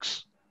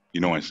works,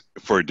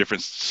 for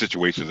different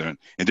situations and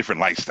different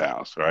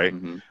lifestyles, right?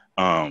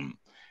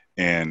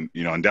 And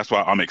that's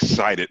why I'm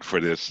excited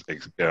for this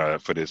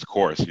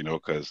course,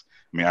 because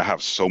I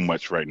have so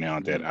much right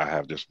now that I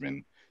have just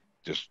been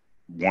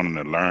wanting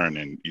to learn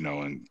and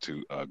and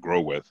to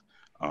grow with,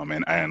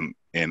 and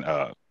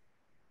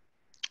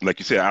like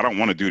you said, I don't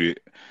want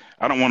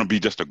to be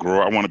just a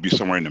grower. I want to be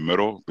somewhere in the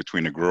middle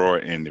between the grower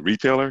and the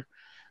retailer.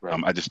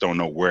 I just don't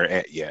know where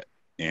at yet.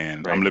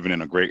 And I'm living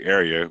in a great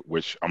area,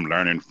 which I'm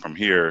learning from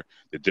here,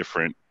 the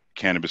different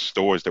cannabis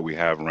stores that we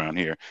have around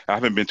here. I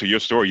haven't been to your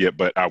store yet,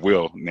 but I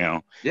will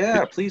now.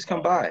 Yeah, please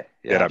come by.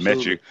 Yeah, that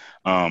absolutely.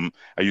 I met you.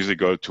 I usually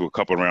go to a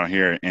couple around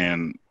here,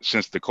 and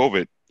since the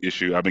COVID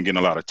issue, I've been getting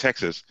a lot of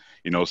texts,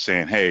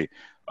 saying, "Hey,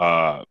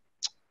 uh,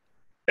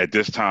 at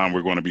this time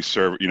we're going to be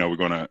we're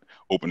going to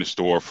open the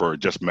store for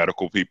just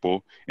medical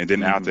people, and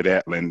then after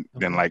that,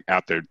 then like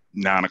after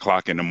 9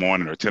 o'clock in the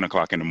morning or 10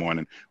 o'clock in the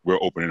morning, we're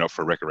opening up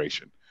for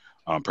recreation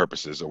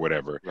purposes or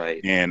whatever."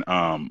 Right. And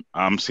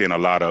I'm seeing a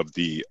lot of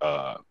the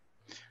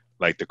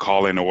like the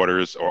call-in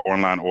orders or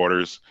online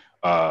orders,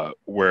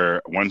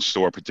 where one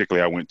store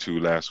particularly I went to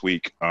last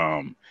week,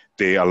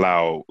 they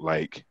allow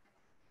like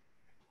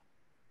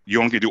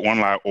you only do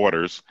online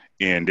orders,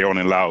 and they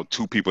only allow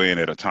 2 people in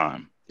at a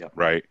time. Yep.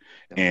 Right.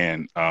 Yep.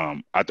 And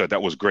I thought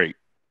that was great.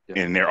 Yep.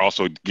 And they're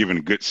also giving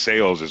good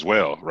sales as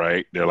well.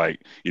 Right. They're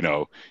like,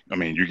 I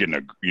mean, you're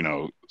getting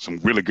some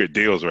really good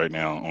deals right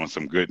now on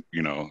some good,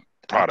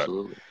 product.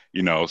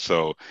 Absolutely.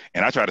 So,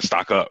 and I try to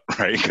stock up,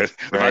 right? Because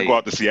if I Right. go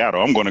out to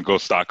Seattle, I'm going to go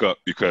stock up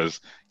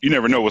because you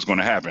never know what's going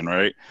to happen,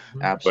 right?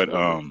 Absolutely.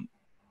 But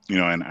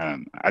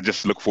and I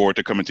just look forward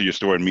to coming to your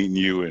store and meeting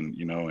you, and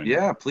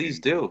yeah, please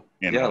do.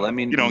 And, yeah, let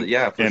me for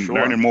and sure.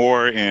 learning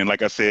more. And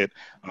like I said,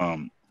 I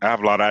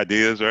have a lot of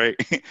ideas, right?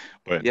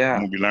 But Yeah.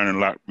 I'm gonna be learning a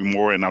lot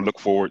more, and I look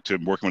forward to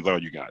working with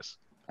all you guys.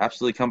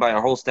 Absolutely, come by.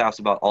 Our whole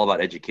staff's all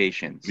about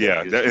education. So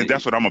Yeah,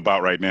 that's what I'm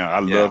about right now. I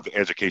love the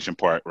education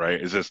part,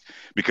 right? It's just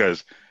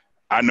because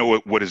I know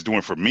what it's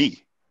doing for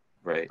me.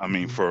 Right. I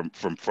mean, for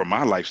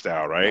my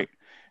lifestyle, right?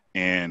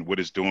 Yeah. And what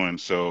it's doing.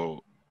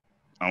 So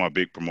I'm a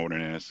big promoter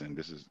in this, and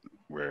this is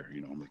where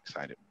I'm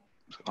excited.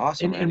 So.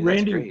 Awesome, and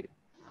Randy, that's great.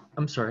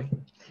 I'm sorry,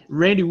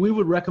 Randy. We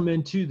would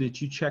recommend too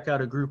that you check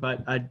out a group.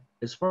 I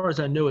as far as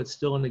I know, it's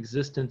still in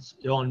existence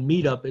on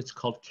Meetup. It's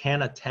called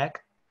Cannatech.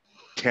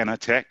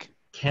 Cannatech.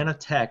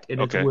 Cannatech, and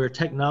it's where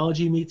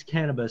technology meets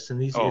cannabis,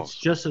 and it's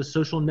just a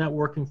social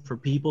networking for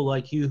people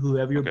like you who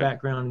have your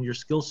background and your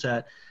skill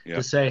set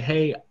to say,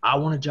 hey, I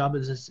want a job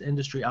in this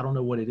industry. I don't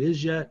know what it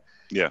is yet.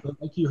 Yeah. But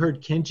like you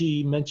heard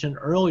Kenji mention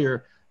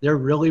earlier, they're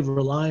really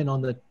relying on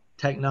the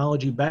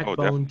technology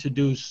backbone to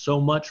do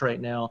so much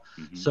right now.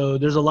 Mm-hmm. So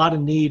there's a lot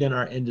of need in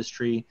our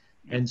industry.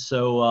 And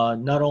so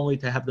not only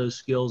to have those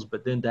skills,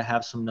 but then to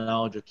have some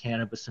knowledge of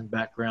cannabis and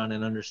background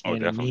and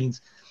understanding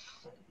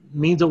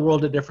means a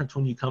world of difference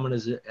when you come in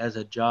as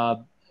a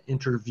job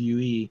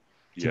interviewee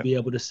to be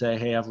able to say,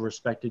 hey, I've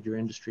respected your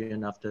industry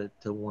enough to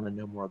want to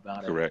know more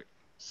about it. Correct.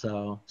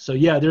 So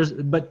yeah,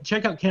 but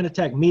check out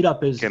Cannatech.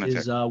 Meetup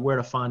is where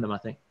to find them, I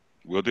think.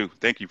 Will do.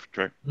 Thank you,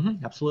 Trey.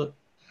 Mm-hmm, absolutely.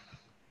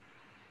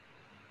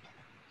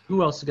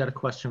 Who else has got a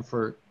question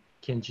for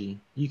Kenji?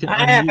 You can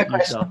I have a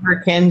question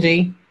for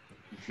Kenji.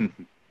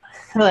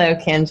 Hello,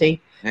 Kenji.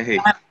 Hey.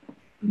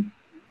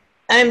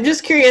 I'm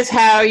just curious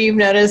how you've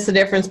noticed the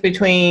difference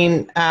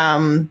between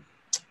the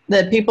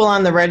people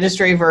on the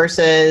registry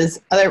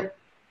versus other.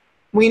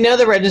 We know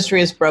the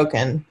registry is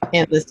broken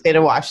in the state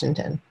of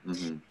Washington.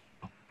 Mm-hmm.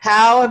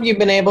 How have you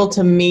been able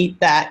to meet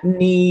that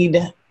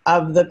need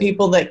of the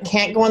people that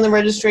can't go on the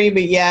registry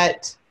but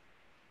yet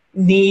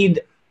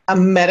need a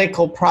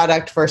medical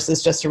product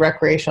versus just a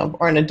recreational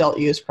or an adult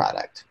use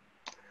product?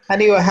 How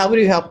do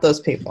you help those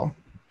people?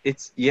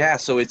 It's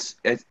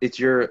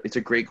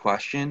a great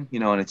question,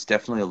 and it's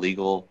definitely a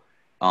legal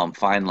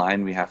fine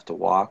line we have to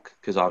walk,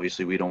 because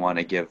obviously we don't want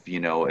to give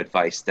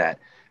advice that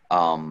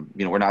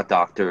we're not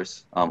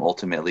doctors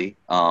ultimately,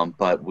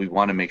 but we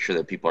want to make sure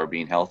that people are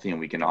being healthy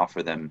and we can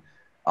offer them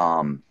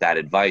that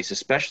advice,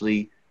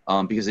 especially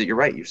because you're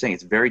right, you're saying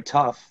it's very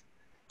tough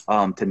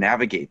to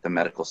navigate the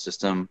medical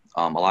system.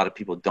 A lot of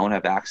people don't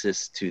have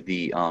access to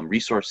the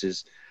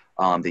resources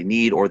they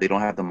need, or they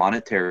don't have the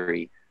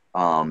monetary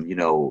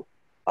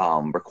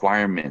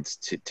requirements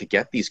to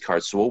get these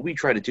cards. So what we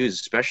try to do is,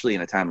 especially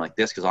in a time like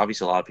this, because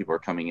obviously a lot of people are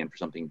coming in for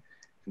something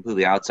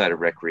completely outside of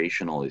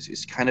recreational,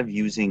 is kind of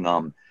using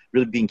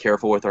really being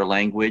careful with our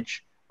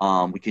language.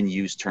 We can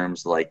use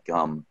terms like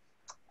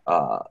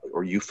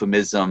or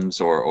euphemisms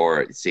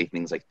or say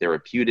things like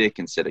therapeutic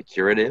instead of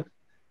curative,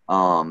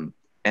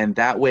 and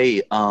that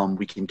way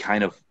we can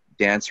kind of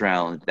dance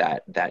around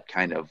that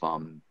kind of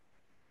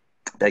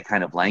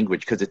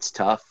language, because it's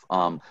tough.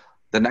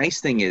 The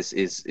nice thing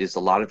is a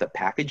lot of the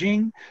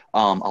packaging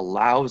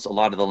allows a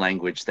lot of the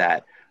language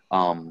that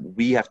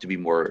we have to be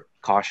more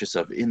cautious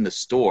of in the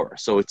store.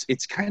 So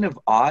it's kind of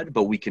odd,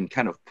 but we can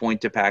kind of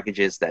point to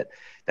packages that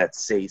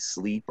say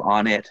sleep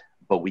on it,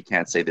 but we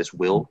can't say this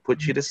will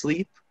put you to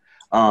sleep.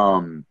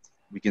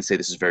 We can say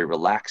this is very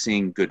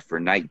relaxing, good for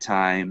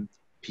nighttime,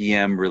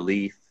 PM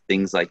relief,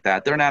 things like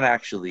that. They're not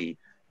actually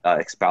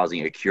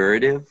espousing a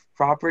curative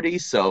property,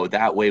 so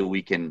that way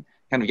we can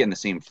kind of get in the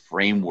same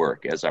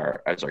framework as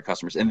our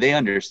customers, and they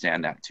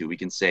understand that too. We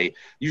can say,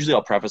 usually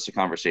I'll preface a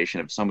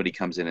conversation if somebody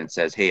comes in and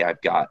says, hey, I've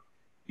got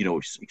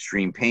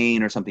extreme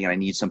pain or something, and I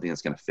need something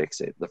that's going to fix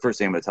it. The first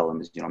thing I'm going to tell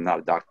them is, I'm not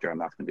a doctor. I'm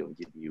not going to be able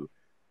to give you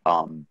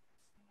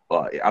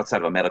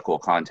outside of a medical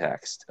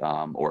context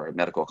or a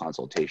medical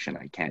consultation,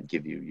 I can't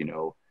give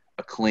you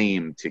a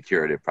claim to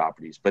curative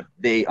properties, but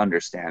they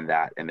understand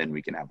that, and then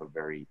we can have a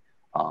very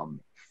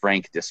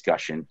frank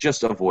discussion,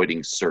 just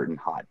avoiding certain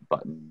hot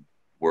button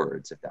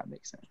words, if that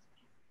makes sense.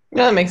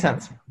 No, that makes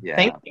sense. Yeah.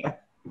 Thank you.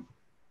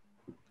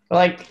 I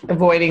like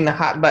avoiding the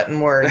hot button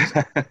words.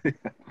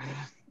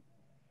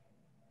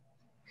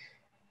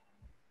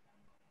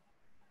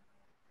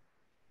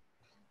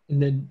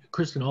 And then,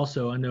 Kristen,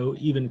 also, I know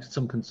even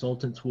some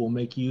consultants will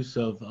make use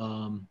of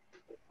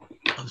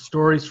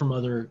stories from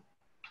other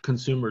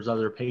consumers,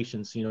 other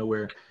patients,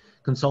 where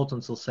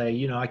consultants will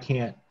say, I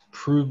can't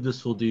prove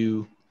this will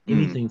do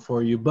anything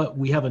for you, but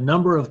we have a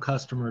number of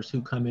customers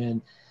who come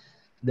in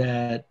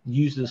that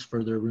use this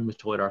for their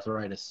rheumatoid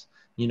arthritis,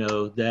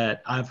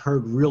 that I've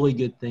heard really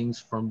good things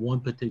from one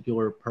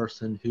particular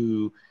person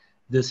who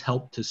this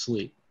helped to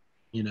sleep.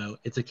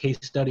 It's a case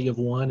study of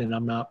one, and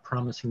I'm not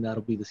promising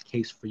that'll be the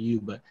case for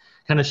you, but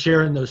kind of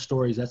sharing those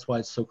stories. That's why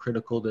it's so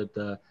critical that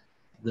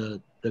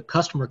the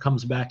customer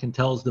comes back and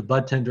tells the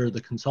bud tender,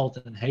 the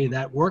consultant, hey,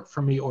 that worked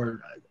for me,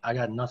 or I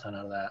got nothing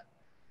out of that.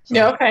 So,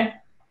 yeah. Okay.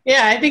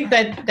 Yeah. I think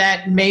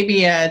that may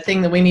be a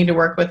thing that we need to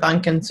work with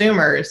on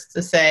consumers,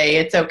 to say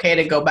it's okay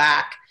to go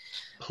back.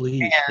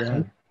 Please.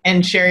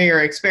 And share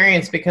your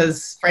experience,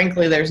 because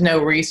frankly, there's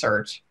no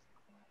research.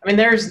 I mean,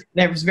 there's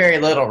very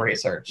little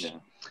research.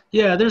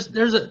 Yeah,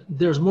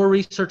 there's more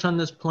research on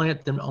this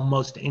plant than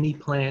almost any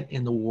plant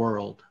in the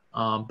world,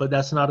 but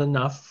that's not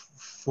enough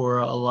for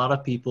a lot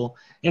of people,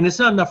 and it's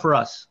not enough for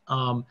us.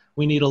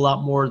 We need a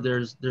lot more.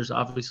 There's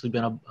obviously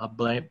been a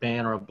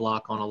ban or a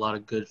block on a lot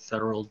of good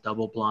federal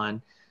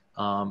double-blind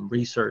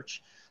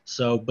research.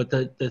 So, but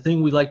the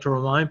thing we like to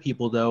remind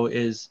people, though,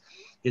 is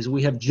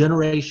we have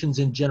generations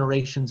and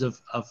generations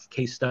of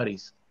case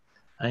studies.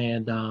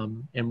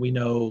 And we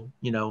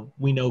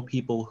know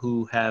people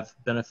who have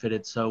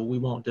benefited, so we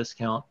won't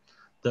discount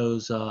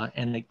those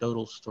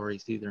anecdotal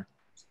stories either.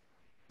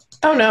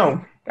 Oh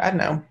no, God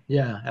no.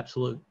 Yeah,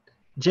 absolutely.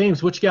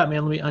 James, what you got,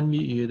 man? Let me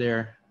unmute you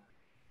there.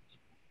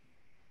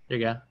 There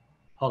you go.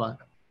 Hold on.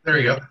 There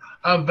you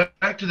go.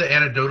 Back to the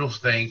anecdotal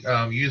thing,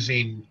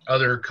 using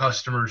other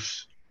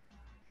customers'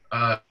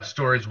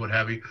 stories, what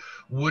have you.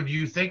 Would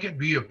you think it'd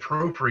be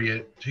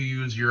appropriate to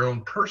use your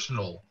own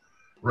personal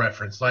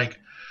reference? Like,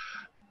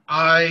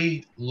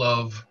 I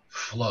love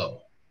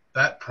Flow.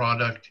 That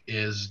product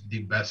is the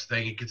best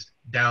thing. It gets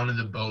down in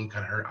the bone,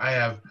 kind of hurt. I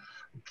have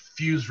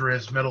fused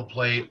wrist, metal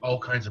plate, all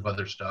kinds of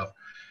other stuff.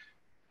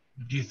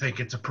 Do you think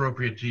it's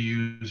appropriate to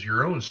use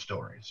your own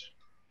stories?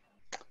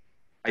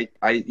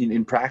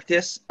 In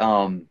practice,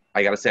 I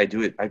gotta say I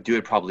do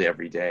it probably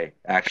every day,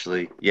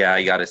 actually. Yeah,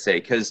 I gotta say,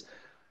 because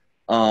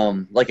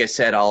like I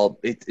said,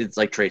 it's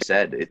like Trey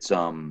said, it's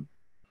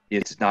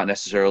not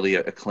necessarily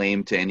a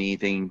claim to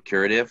anything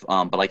curative,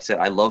 but like I said,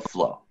 I love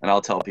Flow, and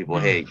I'll tell people,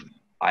 hey,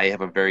 I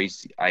have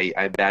I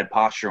have bad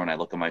posture when I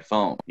look at my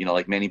phone,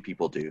 like many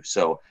people do.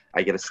 So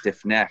I get a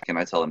stiff neck, and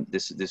I tell them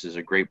this is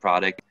a great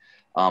product.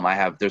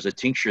 There's a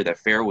tincture that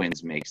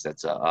Fairwinds makes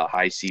that's a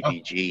high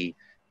CBG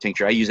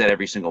tincture. I use that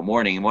every single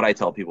morning, and what I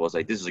tell people is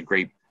like, this is a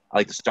great. I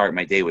like to start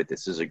my day with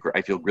this.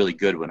 I feel really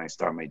good when I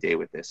start my day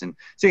with this. And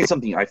saying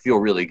something I feel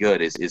really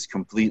good is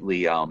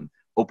completely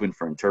open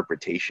for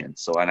interpretation.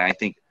 So, and I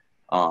think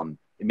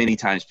many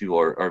times people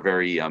are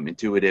very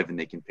intuitive, and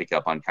they can pick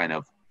up on kind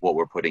of what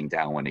we're putting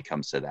down when it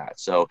comes to that.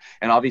 So,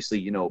 and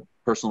obviously,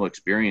 personal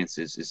experience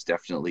is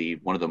definitely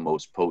one of the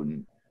most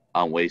potent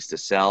ways to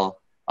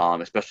sell,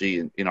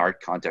 especially in our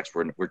context.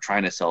 We're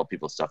trying to sell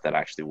people stuff that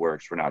actually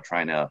works. We're not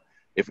trying to,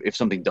 if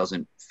something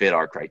doesn't fit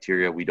our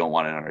criteria, we don't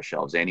want it on our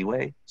shelves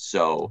anyway.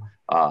 So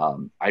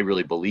I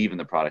really believe in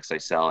the products I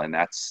sell, and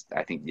I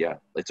think,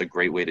 it's a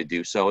great way to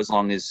do so, as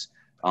long as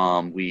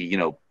we,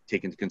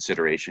 take into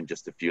consideration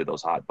just a few of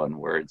those hot button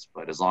words.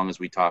 But as long as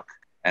we talk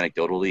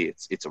anecdotally,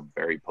 it's a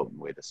very potent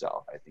way to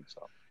sell. I think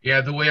so.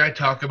 Yeah, the way I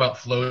talk about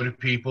Flow to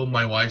people,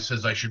 my wife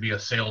says I should be a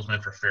salesman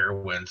for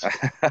Fairwinds.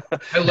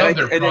 I love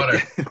their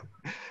product.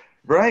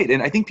 Right,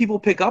 and I think people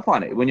pick up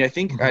on it.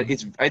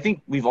 I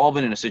think we've all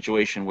been in a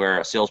situation where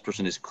a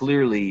salesperson is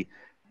clearly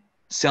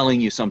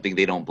selling you something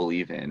they don't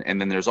believe in, and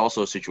then there's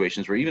also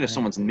situations where even if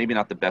someone's maybe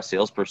not the best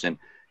salesperson,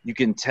 you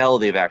can tell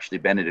they've actually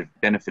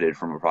benefited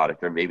from a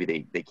product, or maybe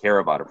they care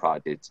about a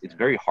product. It's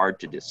very hard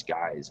to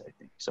disguise, I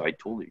think. So I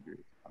totally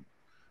agree.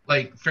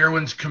 Like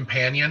Fairwinds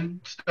companion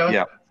stuff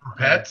for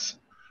pets,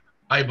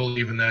 I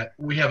believe in that.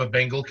 We have a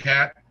Bengal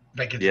cat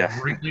that gets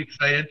really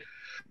excited.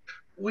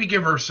 We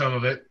give her some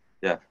of it.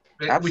 Yeah.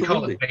 We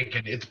call it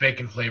bacon. It's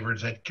bacon flavored.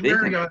 It's like, come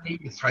here, Yanni.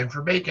 It's time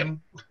for bacon.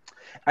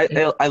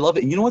 I love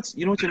it. You know what's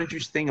an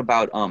interesting thing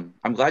about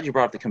I'm glad you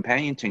brought up the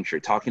companion tincture,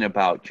 talking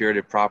about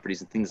curative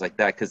properties and things like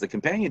that, because the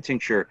companion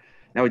tincture,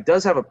 now it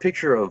does have a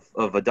picture of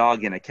a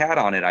dog and a cat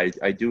on it.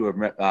 I do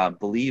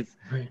believe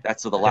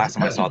that's the last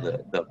time I saw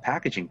the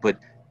packaging. But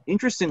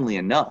interestingly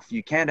enough,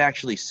 you can't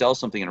actually sell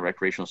something in a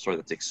recreational store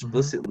that's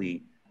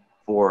explicitly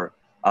for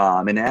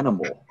an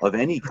animal of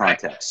any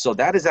context. So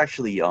that is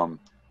actually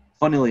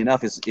funnily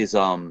enough is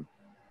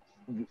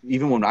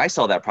even when I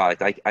sell that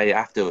product, I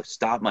have to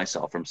stop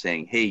myself from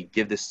saying, hey,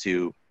 give this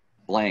to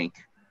blank.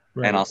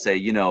 Right. And I'll say,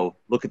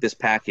 look at this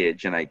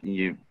package,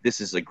 and this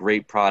is a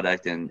great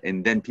product.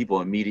 And then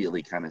people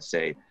immediately kind of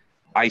say,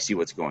 I see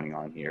what's going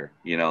on here.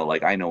 You know,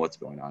 like I know what's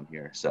going on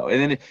here. So,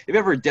 and then if it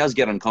ever does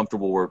get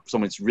uncomfortable where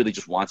someone really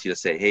just wants you to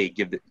say, hey,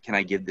 can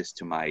I give this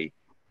to my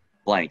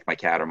blank, my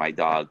cat or my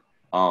dog?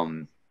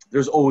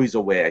 There's always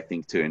a way, I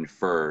think, to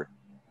infer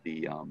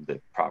the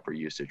proper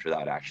usage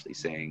without actually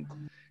saying,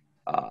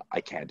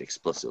 I can't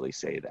explicitly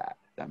say that.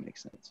 If that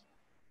makes sense.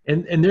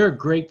 And they're a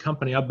great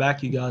company. I'll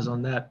back you guys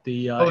on that.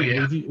 Oh,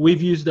 yeah.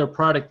 We've used their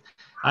product.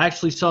 I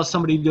actually saw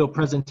somebody do a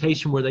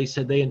presentation where they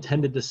said they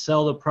intended to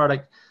sell the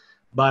product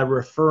by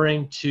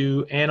referring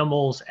to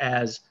animals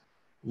as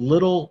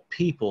little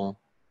people.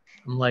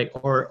 I'm like,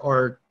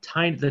 or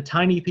the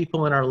tiny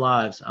people in our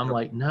lives. I'm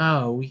like,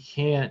 no, we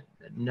can't.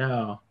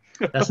 No,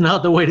 that's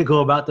not the way to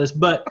go about this.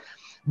 But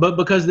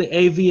because the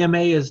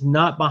AVMA is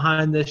not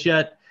behind this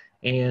yet,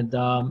 and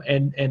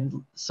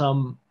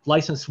some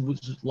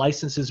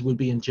licenses would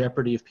be in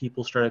jeopardy if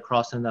people started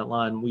crossing that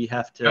line. We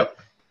have to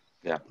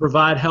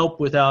provide help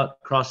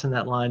without crossing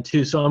that line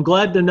too. So I'm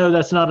glad to know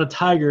that's not a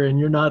tiger, and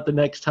you're not the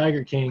next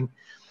Tiger King.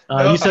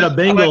 You said a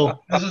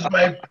Bengal. This is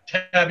my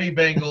tabby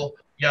Bengal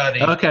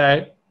Yachty.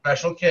 Okay.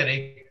 Special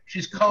kitty.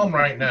 She's calm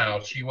right now.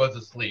 She was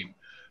asleep,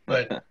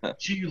 but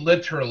she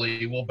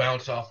literally will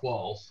bounce off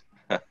walls.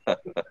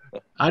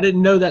 I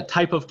didn't know that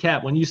type of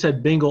cat. When you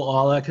said Bengal,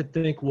 all I could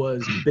think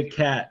was big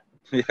cat.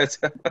 Yes.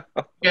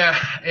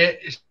 Yeah,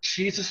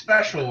 she's a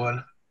special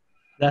one.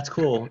 That's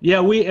cool. Yeah,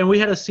 we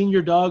had a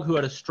senior dog who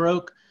had a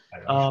stroke.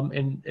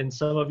 And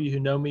some of you who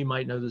know me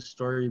might know this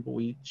story, but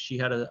she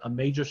had a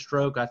major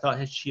stroke. I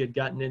thought she had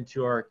gotten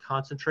into our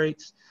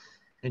concentrates,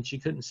 and she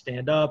couldn't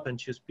stand up,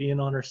 and she was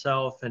peeing on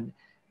herself, and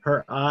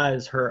her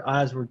eyes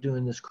were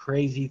doing this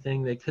crazy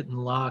thing they couldn't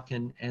lock,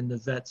 and the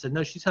vet said,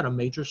 no, she's had a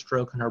major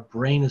stroke and her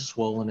brain is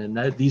swollen,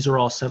 and these are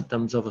all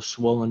symptoms of a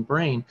swollen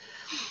brain.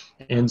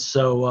 And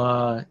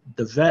so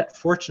the vet,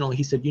 fortunately,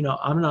 he said,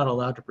 I'm not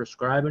allowed to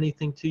prescribe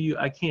anything to you.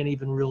 I can't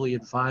even really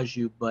advise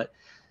you, but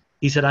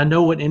he said, I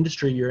know what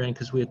industry you're in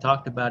because we had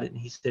talked about it. And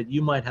he said,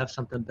 you might have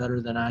something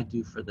better than I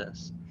do for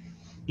this.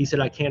 He said,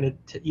 I can't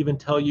even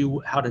tell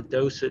you how to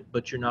dose it,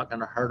 but you're not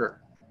going to hurt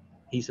her.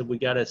 He said, we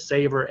got to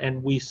save her.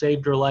 And we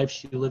saved her life.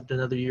 She lived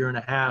another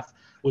 1.5 years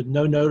with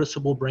no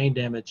noticeable brain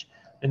damage.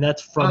 And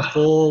that's from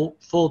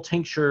full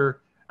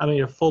tincture,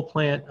 a full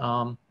plant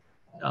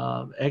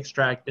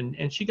extract.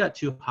 And she got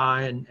too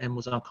high and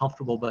was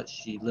uncomfortable, but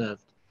she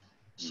lived.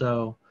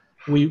 So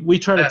we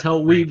try to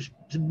we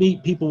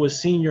meet people with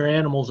senior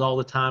animals all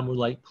the time. We're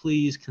like,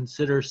 please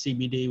consider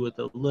CBD with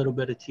a little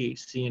bit of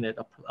THC in it,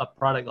 a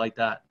product like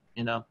that,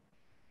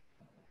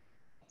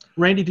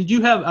 Randy, did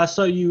you have, I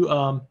saw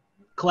you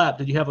clap.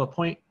 Did you have a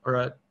point or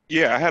a?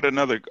 Yeah, I had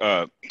another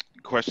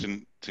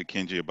question to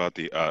Kenji about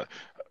the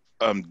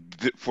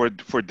for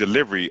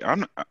delivery.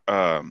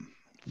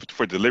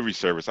 For delivery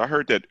service. I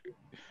heard that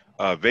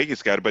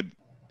Vegas got it, but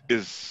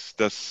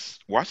does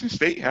Washington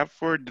State have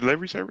for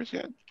delivery service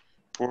yet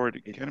for the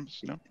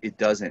cannabis? It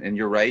doesn't, and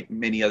you're right.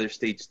 Many other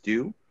states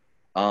do.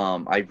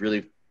 I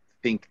really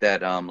think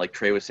that, like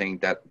Trey was saying,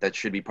 that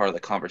should be part of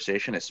the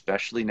conversation,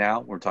 especially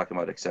now we're talking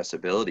about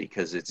accessibility,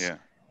 because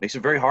makes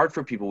it very hard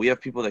for people. We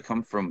have people that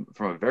come from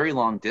a very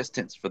long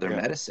distance for their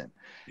medicine.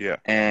 Yeah.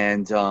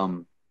 And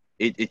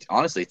it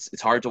honestly,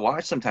 it's hard to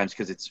watch sometimes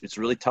because it's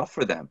really tough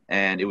for them.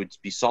 And it would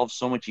be solved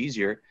so much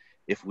easier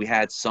if we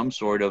had some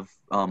sort of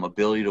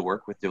ability to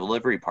work with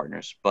delivery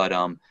partners. But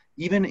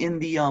even in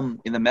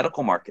the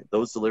medical market,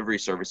 those delivery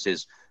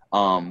services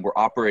were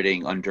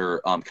operating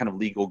under kind of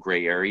legal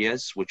gray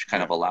areas, which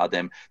kind of allowed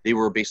them. They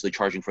were basically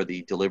charging for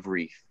the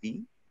delivery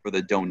fee for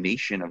the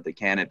donation of the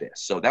cannabis.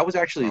 So that was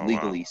actually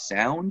legally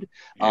sound,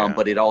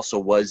 but it also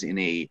was in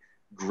a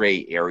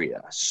gray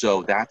area.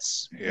 So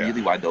that's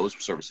really why those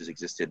services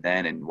existed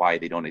then and why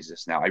they don't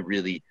exist now. I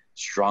really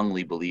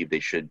strongly believe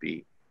they should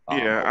be.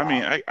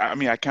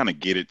 I kind of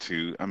get it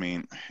too.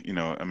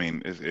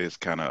 It's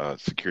kind of a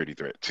security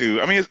threat too.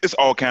 It's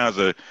all kinds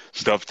of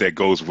stuff that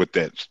goes with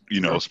that,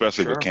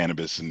 especially with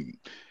cannabis and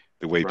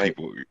the way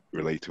people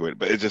relate to it.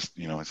 But it's just,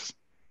 it's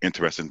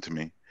interesting to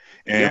me.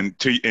 And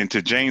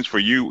to James, for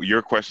you,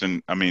 your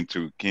question,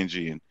 to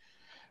Kenji,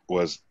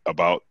 was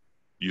about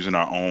using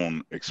our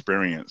own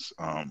experience.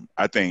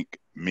 I think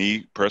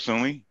me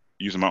personally,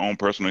 using my own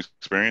personal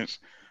experience,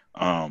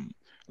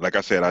 like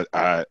I said,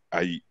 I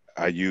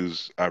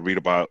read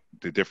about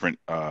the different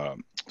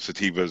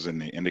sativas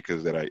and the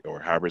indicas or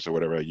hybrids or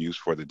whatever I use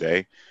for the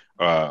day,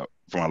 for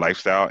my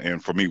lifestyle.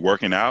 And for me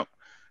working out,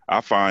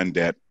 I find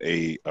that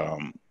a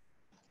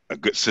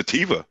good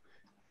sativa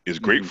is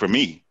great for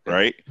me,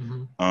 right?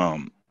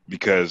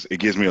 Because it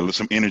gives me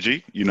some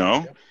energy,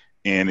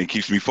 and it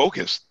keeps me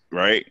focused,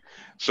 right?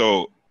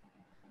 So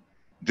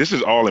this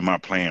is all in my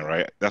plan,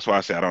 right? That's why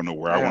I say I don't know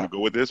where I want to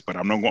go with this, but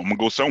I'm gonna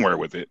go somewhere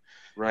with it.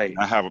 Right.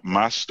 I have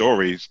my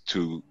stories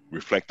to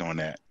reflect on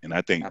that, and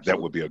I think that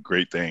would be a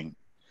great thing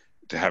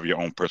to have your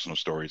own personal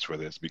stories for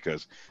this,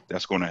 because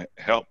that's going to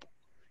help.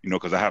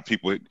 Because I have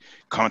people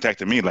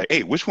contacting me like,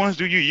 hey, which ones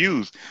do you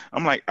use?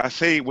 I'm like, I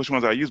say which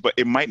ones I use, but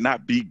it might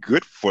not be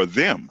good for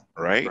them,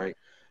 right? Right.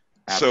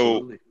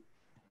 Absolutely. So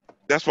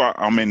that's why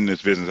I'm in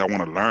this business. I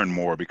want to learn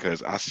more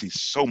because I see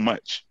so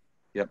much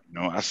Yep. You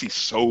know, I see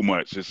so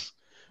much. It's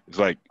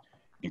like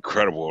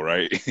incredible,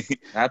 right?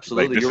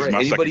 Absolutely. Like, this You're is right. my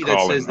Anybody second that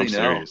calling. says they I'm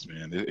know, serious,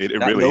 man. It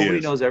not, really nobody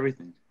is. knows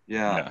everything.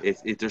 Yeah.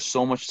 Yeah. There's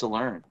so much to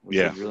learn, which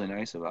Yeah. is really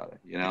nice about it.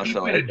 You know, Keeping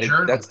so a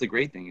journal. that's the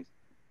great thing.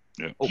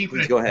 Yeah. Oh, Keeping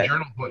please a go ahead.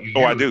 journal of what you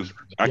Oh, I use do. is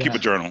really I keep a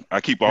Yeah. journal.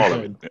 I keep all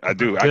of Good. it. I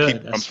do. Good.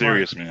 That's I'm smart.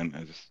 serious,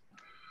 man.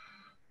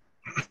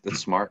 That's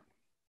smart.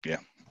 Yeah.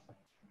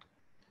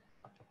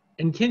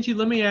 And Kenji,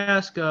 let me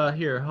ask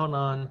here, hold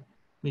on.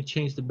 Let me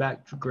change the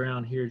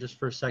background here just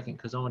for a second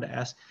because I want to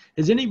ask,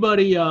 has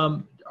anybody,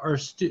 and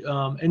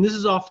this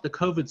is off the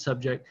COVID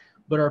subject,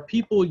 but are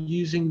people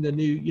using the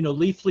new,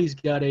 Leafly's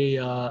got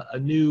a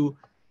new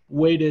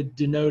way to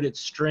denote its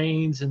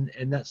strains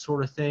and that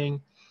sort of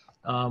thing,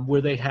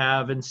 where they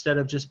have, instead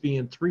of just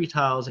being 3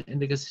 tiles,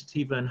 indica,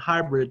 sativa, and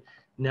hybrid,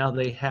 now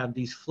they have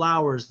these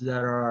flowers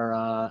that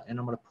are, and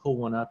I'm going to pull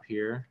one up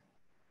here.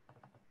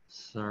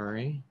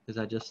 Sorry, because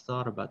I just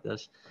thought about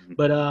this.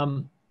 But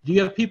do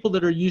you have people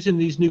that are using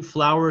these new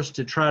flowers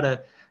to try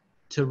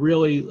to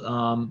really,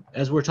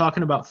 as we're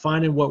talking about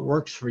finding what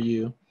works for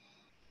you?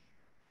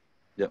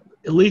 Yep.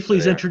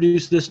 Leafly's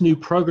introduced this new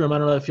program. I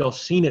don't know if y'all have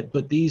seen it,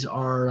 but these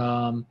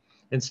are,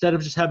 instead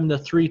of just having the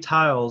 3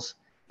 tiles,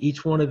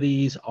 each one of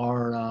these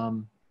are,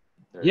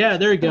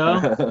 there you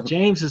go.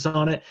 James is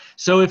on it.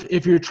 So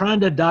if you're trying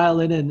to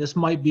dial it in, this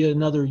might be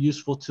another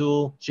useful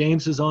tool.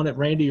 James is on it.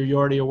 Randy, are you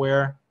already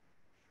aware?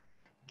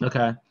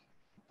 Okay.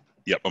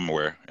 Yep, I'm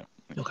aware. Yeah.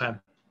 Okay.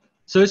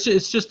 So it's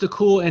just a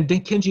cool, and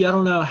Kenji, I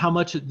don't know how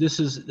much this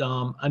is,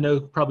 I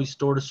know probably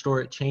store to store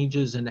it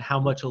changes and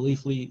how much a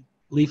Leafly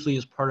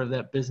is part of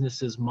that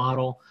business's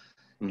model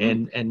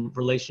and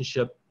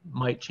relationship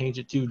might change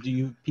it too. Do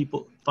you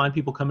find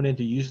people coming in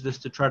to use this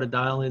to try to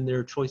dial in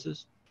their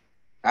choices?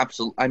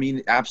 Absolutely. I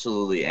mean,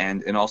 absolutely.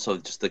 And also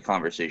just the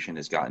conversation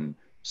has gotten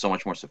so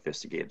much more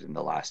sophisticated in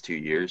the last 2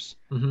 years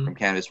from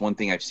cannabis. One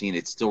thing I've seen,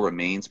 it still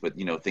remains, but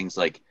things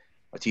like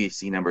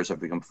THC numbers have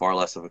become far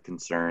less of a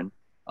concern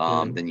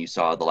than you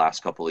saw the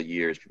last couple of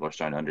years. People are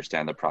starting to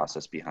understand the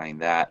process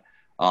behind that.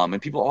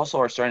 And people also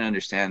are starting to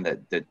understand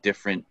that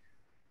different,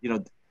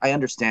 I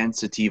understand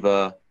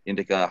sativa,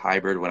 indica,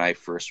 hybrid. When I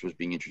first was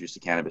being introduced to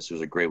cannabis, it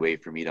was a great way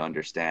for me to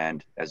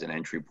understand as an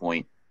entry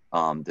point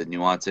the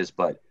nuances.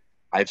 But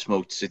I've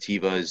smoked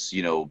sativas,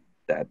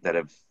 that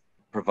have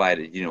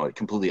provided, a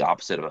completely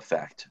opposite of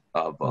effect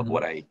of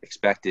what I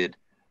expected.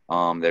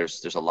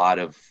 There's a lot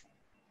of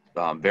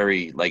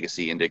very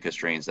legacy indica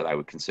strains that I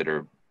would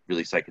consider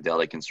really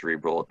psychedelic and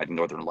cerebral. I think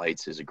Northern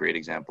Lights is a great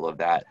example of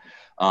that.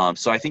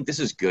 So I think this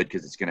is good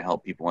because it's going to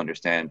help people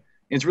understand.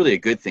 And it's really a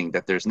good thing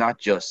that there's not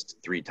just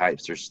 3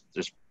 types. There's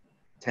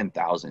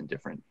 10,000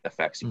 different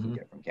effects you can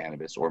get from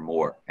cannabis or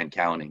more and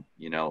counting,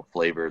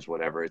 flavors,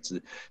 whatever. It's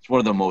one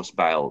of the most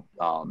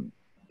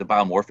the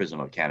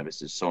biomorphism of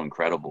cannabis is so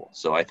incredible.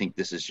 So I think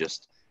this is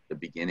just the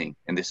beginning,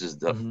 and this is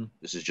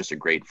just a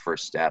great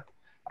first step.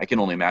 I can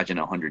only imagine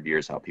 100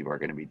 years how people are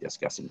going to be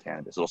discussing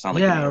cannabis. It'll sound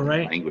like a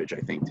language, I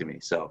think, to me.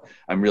 So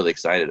I'm really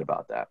excited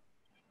about that.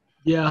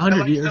 Yeah,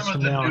 100 years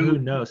from now, who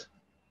knows?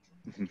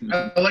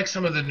 I like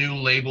some of the new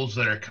labels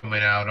that are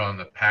coming out on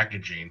the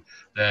packaging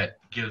that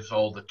gives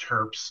all the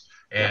terps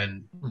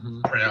and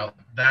print out.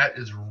 That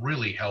is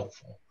really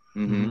helpful.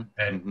 And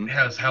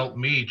has helped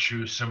me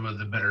choose some of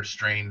the better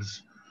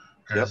strains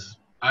because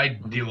I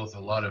deal with a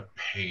lot of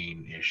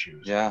pain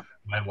issues. Yeah.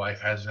 My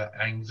wife has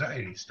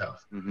anxiety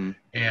stuff.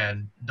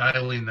 And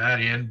dialing that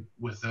in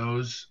with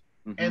those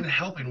and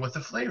helping with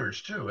the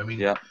flavors too. I mean,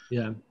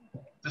 the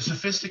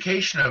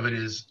sophistication of it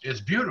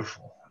is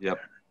beautiful. Yep.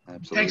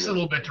 Absolutely. It takes a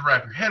little bit to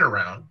wrap your head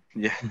around.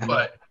 Yeah.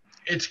 But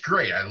it's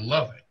great. I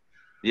love it.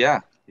 Yeah.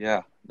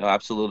 Yeah. No,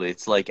 absolutely.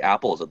 It's like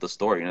apples at the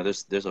store.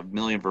 There's a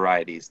million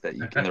varieties that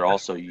you can. They're all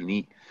so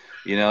unique.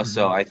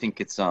 So I think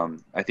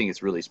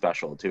it's really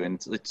special too.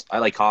 And it's I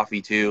like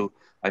coffee too.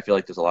 I feel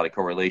like there's a lot of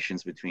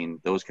correlations between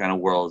those kind of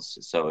worlds.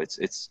 So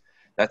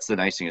that's the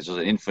nice thing is there's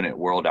an infinite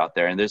world out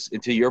there. And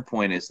to your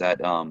point is that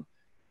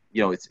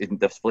it's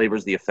the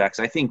flavors, the effects.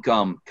 I think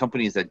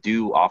companies that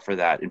do offer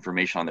that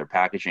information on their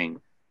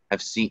packaging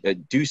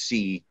do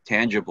see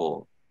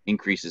tangible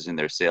increases in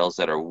their sales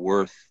that are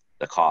worth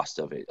the cost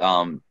of it.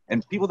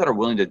 And people that are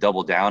willing to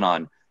double down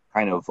on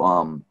kind of,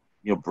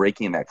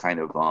 breaking that kind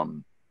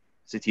of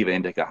sativa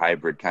indica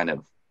hybrid kind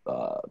of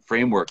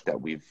framework that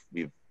we've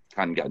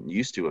kind of gotten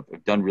used to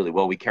have done really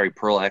well. We carry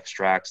Pearl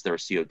extracts. They're a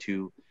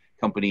CO2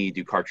 company,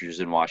 do cartridges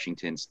in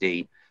Washington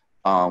State.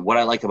 What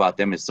I like about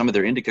them is some of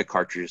their indica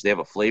cartridges, they have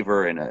a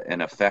flavor and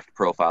an effect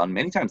profile. And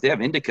many times they have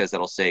indicas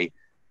that'll say,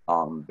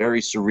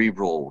 very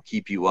cerebral, will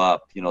keep you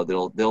up.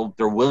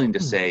 They're willing to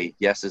say,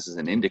 yes, this is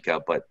an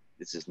indica, but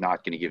this is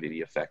not going to give you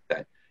the effect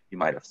that you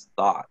might have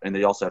thought. And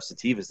they also have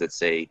sativas that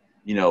say,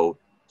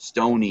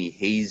 stony,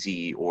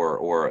 hazy,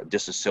 or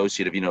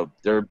disassociative.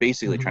 They're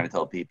basically trying to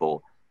tell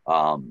people,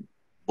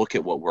 look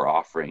at what we're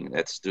offering.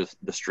 That's just,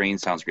 the strain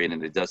sounds great,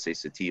 and it does say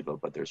sativa,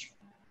 but there's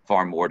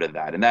far more to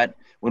that. And that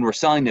when we're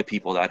selling to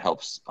people, that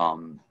helps,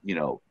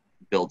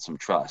 build some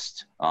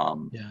trust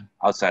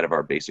outside of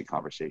our basic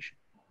conversation.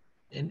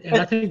 And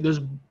I think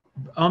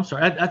I'm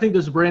sorry. I think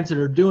those brands that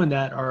are doing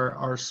that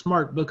are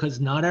smart, because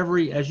not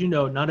every, as you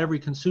know, not every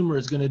consumer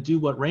is going to do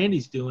what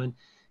Randy's doing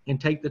and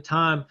take the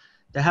time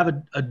to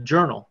have a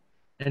journal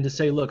and to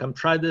say, look, I'm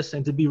tried this,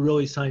 and to be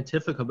really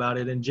scientific about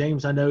it. And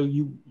James, I know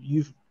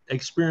you've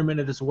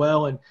experimented as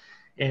well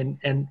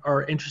and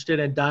are interested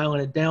in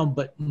dialing it down,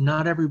 but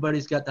not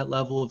everybody's got that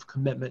level of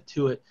commitment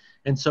to it.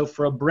 And so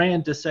for a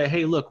brand to say,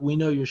 hey, look, we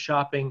know you're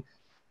shopping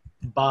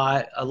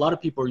by, a lot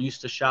of people are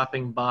used to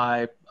shopping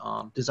by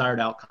desired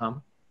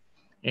outcome.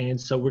 And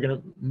so we're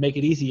going to make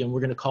it easy, and we're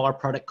going to call our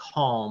product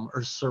Calm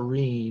or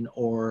Serene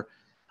or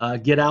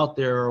Get Out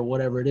There or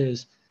whatever it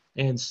is.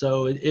 And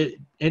so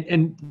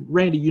and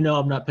Randy, you know,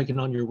 I'm not picking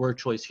on your word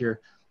choice here.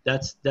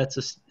 That's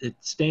it's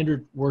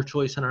standard word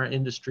choice in our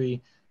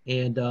industry.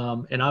 And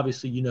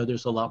obviously, you know,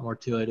 there's a lot more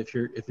to it if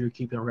you're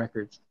keeping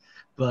records,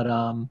 but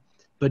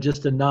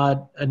just a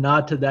nod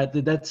to that.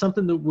 That's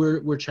something that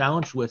we're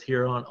challenged with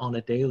here on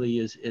a daily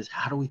is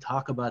how do we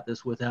talk about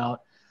this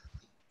without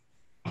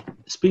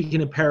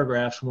speaking in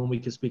paragraphs when we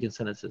can speak in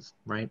sentences,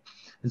 right?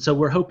 And so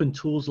we're hoping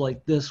tools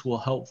like this will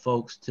help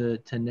folks to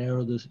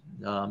narrow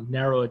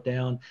it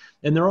down.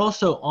 And there are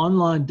also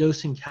online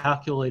dosing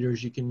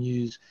calculators you can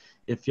use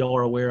if y'all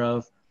are aware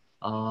of.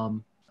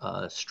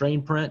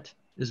 Strain Print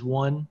is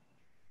one.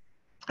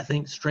 I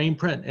think Strain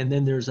Print, and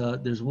then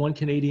there's one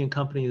Canadian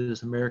company,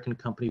 there's an American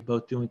company,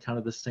 both doing kind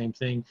of the same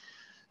thing.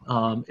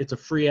 It's a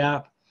free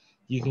app.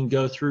 You can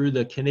go through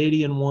the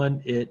Canadian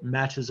one. It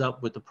matches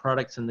up with the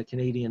products in the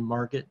Canadian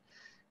market.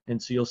 And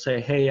so you'll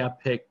say, hey, I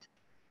picked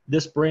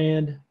this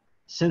brand,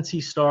 Sensi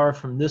Star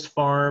from this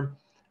farm.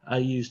 I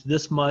used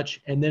this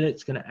much. And then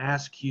it's going to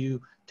ask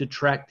you to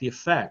track the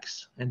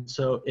effects. And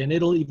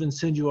it'll even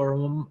send you a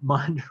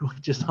reminder,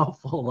 which is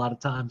helpful a lot of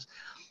times.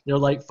 They're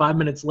like 5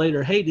 minutes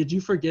later, hey, did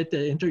you forget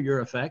to enter your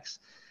effects?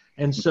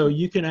 And so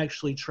you can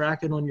actually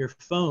track it on your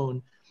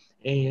phone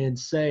and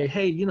say,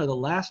 hey, you know, the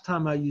last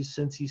time I used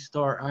Sensi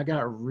Star, I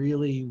got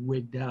really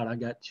wigged out. I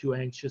got too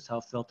anxious. I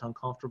felt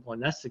uncomfortable.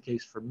 And that's the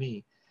case for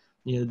me.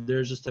 You know,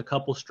 there's just a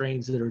couple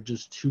strains that are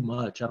just too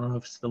much. I don't know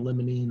if it's the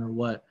limonene or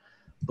what,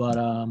 but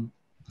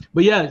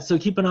yeah, so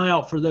keep an eye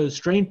out for those.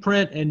 Strain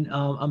Print, and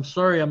I'm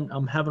sorry,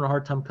 I'm having a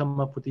hard time coming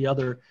up with the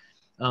other.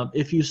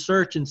 If you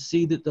search and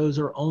see that those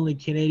are only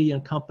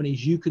Canadian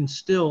companies, you can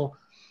still,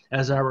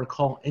 as I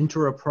recall,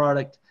 enter a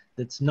product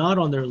that's not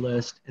on their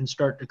list and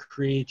start to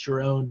create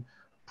your own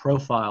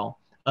profile.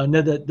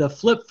 Now the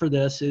flip for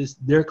this is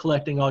they're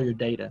collecting all your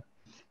data.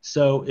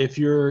 So if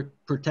you're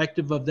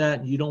protective of that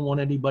and you don't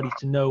want anybody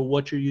to know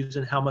what you're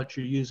using, how much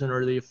you're using,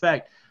 or the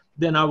effect,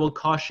 then I will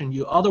caution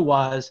you.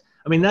 Otherwise,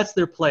 I mean, that's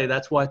their play.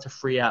 That's why it's a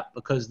free app,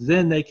 because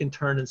then they can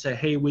turn and say,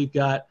 hey, we've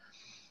got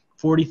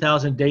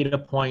 40,000 data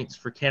points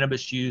for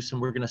cannabis use, and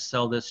we're going to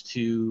sell this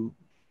to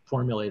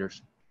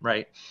formulators,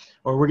 right?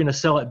 Or we're going to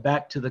sell it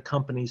back to the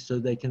companies so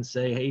they can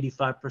say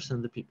 85%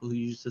 of the people who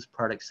use this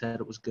product said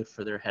it was good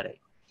for their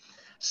headache.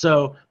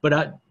 So,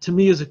 but to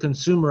me as a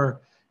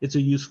consumer, it's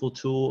a useful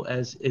tool,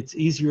 as it's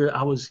easier.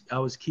 I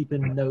was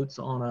keeping notes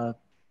on a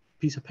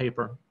piece of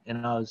paper,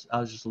 and I was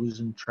just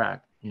losing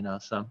track, you know.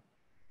 So.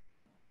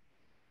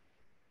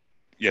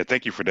 Yeah,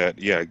 thank you for that.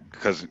 Yeah,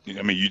 because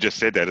I mean, you just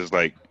said that. It's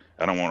like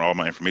I don't want all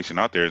my information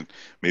out there.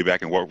 Maybe I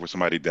can work with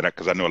somebody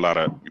because I know a lot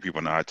of people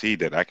in IT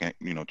that I can,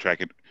 you know,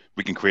 track it.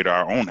 We can create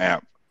our own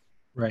app.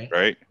 Right.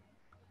 Right.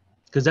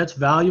 Because that's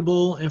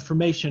valuable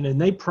information, and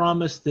they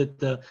promise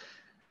that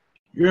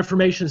your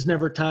information is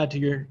never tied to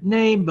your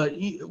name, but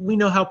we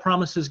know how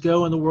promises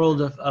go in the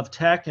world of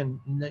tech, and,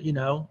 you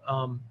know,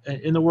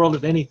 in the world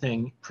of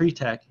anything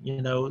pre-tech,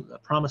 you know, a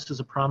promise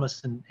is a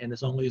promise, and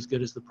is only as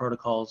good as the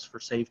protocols for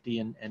safety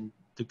and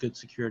the good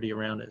security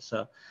around it.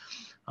 So,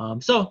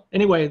 so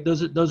anyway,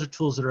 those are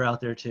tools that are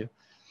out there too.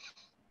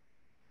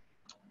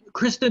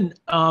 Kristen,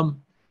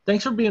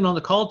 thanks for being on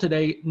the call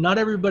today. Not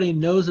everybody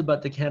knows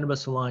about the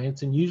Cannabis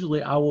Alliance, and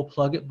usually I will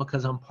plug it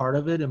because I'm part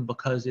of it and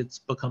because it's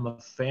become a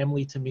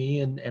family to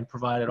me and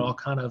provided all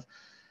kind of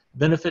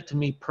benefit to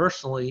me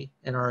personally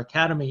in our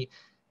academy.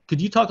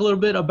 Could you talk a little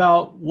bit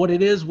about what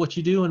it is, what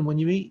you do, and when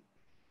you meet?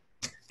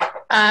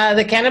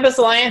 The Cannabis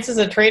Alliance is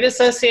a trade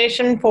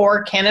association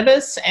for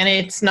cannabis, and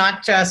it's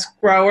not just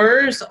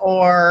growers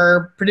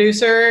or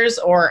producers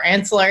or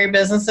ancillary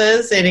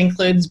businesses. It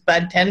includes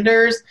bud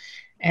tenders.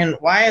 And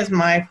why is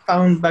my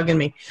phone bugging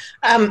me?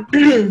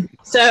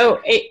 So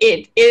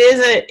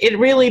it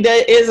really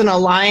is an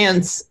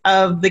alliance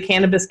of the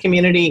cannabis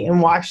community in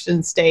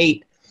Washington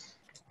State.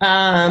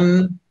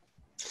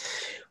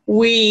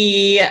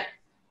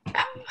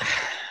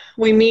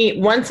 We meet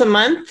once a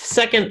month,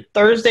 second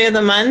Thursday of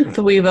the month.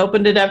 We've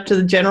opened it up to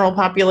the general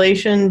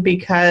population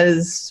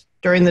because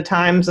during the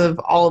times of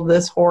all of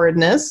this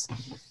horridness,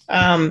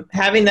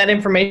 having that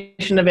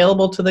information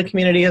available to the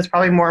community is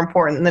probably more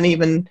important than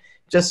even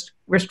just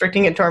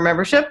restricting it to our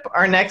membership.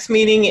 Our next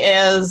meeting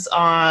is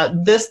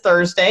this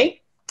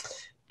Thursday.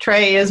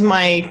 Trey is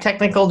my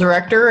technical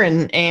director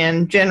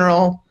and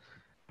general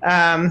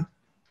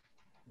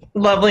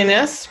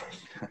loveliness.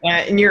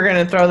 And you're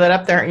going to throw that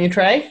up there, aren't you,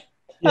 Trey?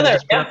 Yeah,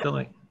 just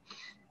definitely.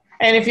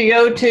 And if you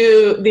go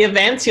to the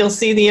events, you'll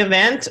see the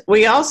event.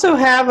 We also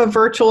have a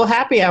virtual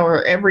happy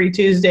hour every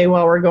Tuesday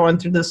while we're going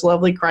through this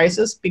lovely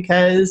crisis,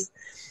 because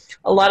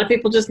a lot of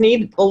people just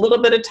need a little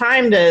bit of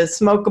time to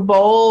smoke a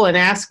bowl and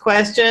ask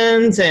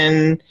questions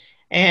and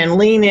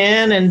lean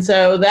in. And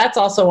so that's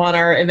also on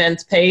our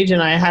events page,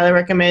 and I highly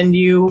recommend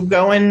you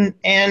go in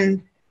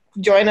and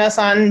join us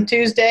on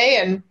Tuesday.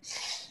 And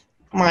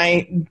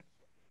my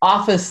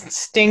office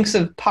stinks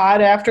of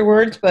pot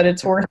afterwards, but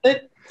it's worth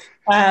it.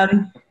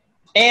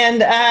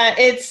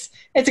 It's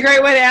a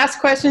great way to ask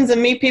questions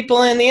and meet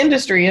people in the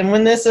industry. And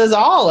when this is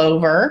all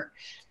over,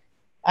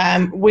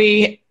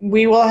 we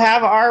will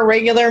have our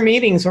regular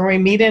meetings where we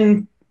meet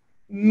in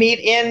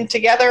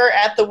together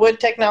at the Wood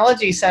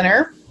Technology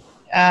Center,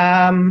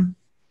 and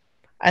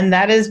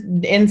that is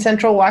in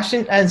Central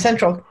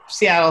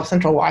Seattle,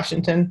 Central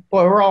Washington.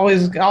 Boy, we're all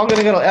going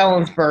to go to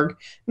Ellensburg.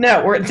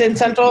 No, it's in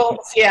Central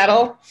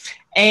Seattle.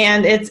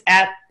 And it's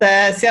at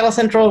the Seattle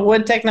Central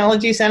Wood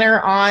Technology Center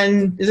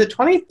on, is it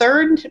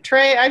 23rd,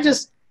 Trey? I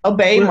just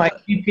obey my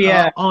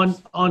GPS.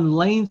 On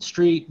Lane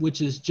Street,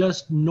 which is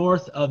just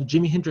north of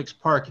Jimi Hendrix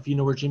Park, if you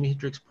know where Jimi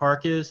Hendrix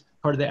Park is,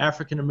 part of the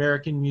African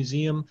American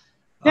Museum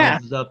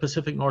of the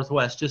Pacific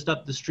Northwest, just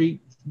up the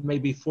street,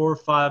 maybe 4 or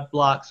 5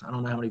 blocks, I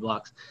don't know how many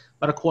blocks,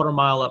 about a quarter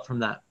mile up from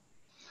that.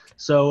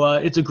 So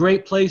it's a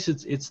great place.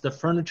 It's the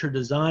Furniture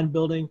Design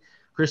Building.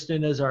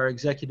 Kristen is our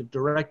executive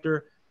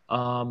director.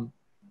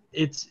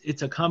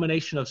 It's a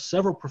combination of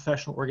several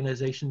professional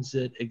organizations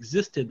that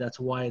existed. That's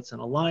why it's an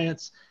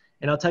alliance.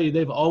 And I'll tell you,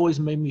 they've always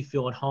made me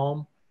feel at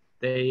home.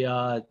 They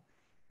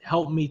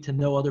help me to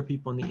know other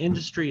people in the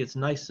industry. It's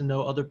nice to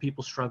know other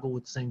people struggle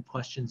with the same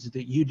questions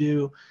that you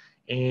do.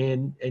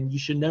 And you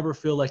should never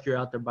feel like you're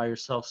out there by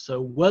yourself. So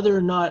whether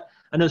or not,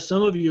 I know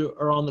some of you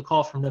are on the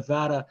call from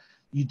Nevada,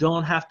 you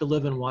don't have to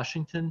live in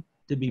Washington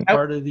to be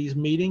part of these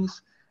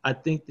meetings. I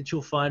think that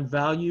you'll find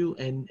value,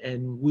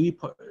 and we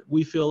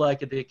feel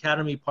like at the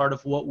Academy, part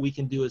of what we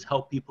can do is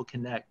help people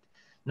connect,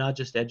 not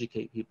just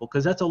educate people,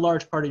 because that's a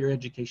large part of your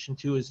education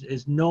too,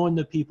 is knowing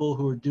the people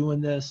who are doing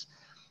this.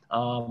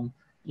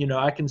 You know,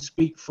 I can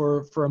speak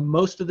for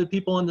most of the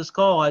people on this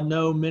call. I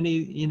know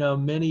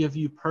many of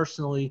you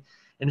personally,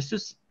 and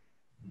it's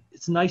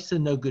nice to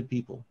know good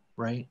people,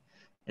 right?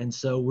 And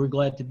so we're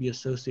glad to be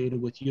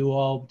associated with you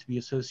all, to be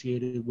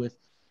associated with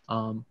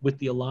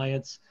the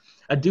Alliance.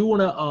 I do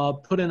want to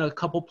put in a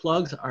couple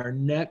plugs. Our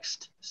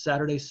next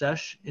Saturday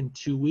Sesh in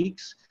 2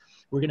 weeks,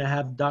 we're going to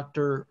have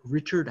Dr.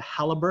 Richard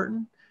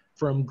Halliburton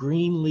from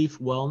Greenleaf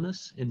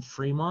Wellness in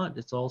Fremont.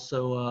 It's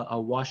also a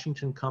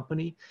Washington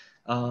company.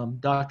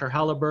 Dr.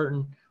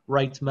 Halliburton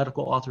writes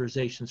medical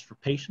authorizations for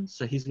patients.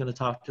 So he's going to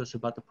talk to us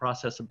about the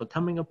process of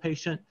becoming a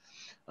patient,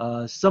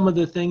 some of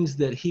the things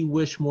that he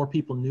wished more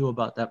people knew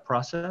about that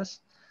process,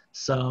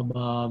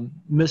 some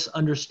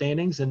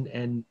misunderstandings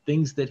and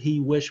things that he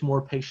wished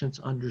more patients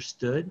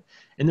understood.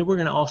 And then we're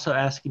going to also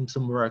ask him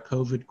some of our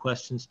COVID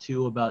questions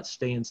too about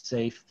staying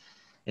safe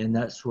and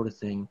that sort of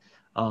thing.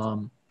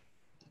 So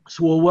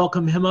we'll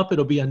welcome him up.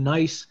 It'll be a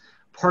nice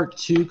part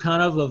 2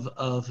 kind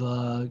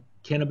of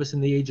cannabis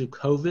in the age of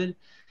COVID.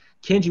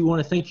 Kenji, we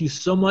want to thank you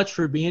so much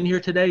for being here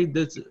today.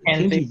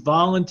 Kenji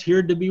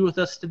volunteered to be with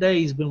us today.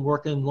 He's been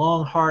working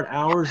long, hard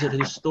hours at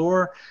his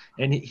store,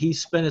 and he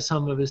spent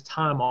some of his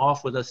time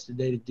off with us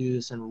today to do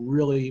this, and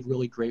really,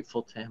 really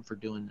grateful to him for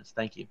doing this.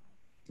 Thank you.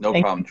 No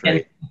problem,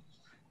 Trey.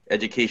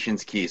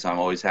 Education's key, so I'm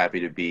always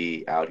happy to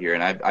be out here,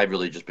 and I've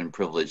really just been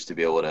privileged to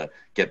be able to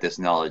get this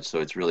knowledge,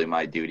 so it's really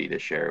my duty to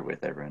share it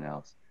with everyone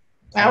else.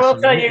 I will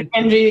tell you,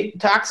 Kenji,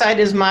 Dockside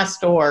is my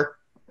store.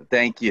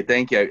 Thank you.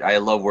 I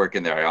love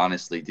working there. I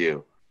honestly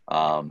do.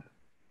 And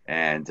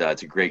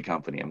it's a great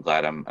company. I'm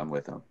glad I'm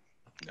with them.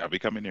 I'll be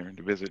coming here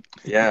to visit.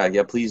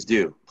 Yeah, please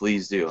do.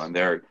 I'm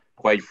there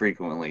quite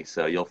frequently,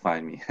 so you'll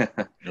find me.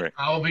 Right.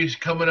 I'll be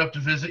coming up to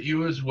visit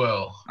you as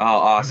well. Oh,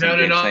 awesome.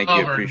 Thank you.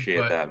 Auburn,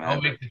 appreciate that, man.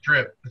 I'll make the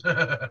trip.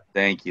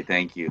 Thank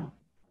you.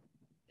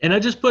 And I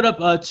just put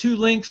up 2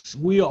 links.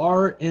 We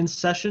are in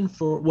session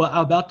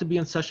about to be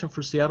in session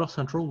for Seattle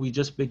Central. We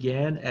just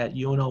began at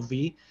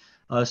UNLV.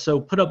 So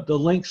put up the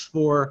links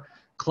for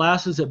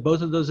classes at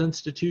both of those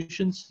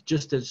institutions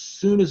just as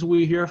soon as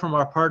we hear from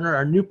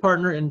our new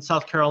partner in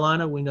South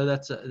Carolina. We know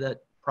that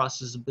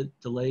process is a bit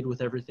delayed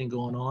with everything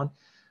going on,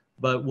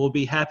 but we'll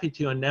be happy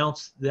to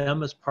announce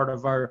them as part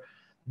of our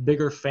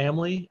bigger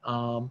family.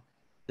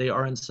 They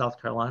are in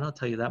South Carolina, I'll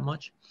tell you that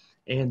much.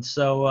 And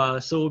so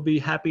we'll be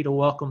happy to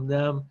welcome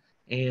them,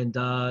 and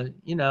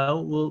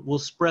we'll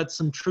spread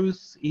some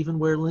truth even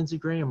where Lindsey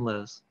Graham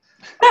lives.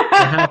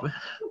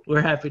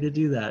 We're happy to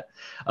do that.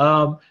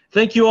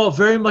 Thank you all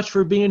very much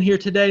for being here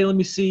today. Let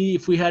me see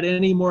if we had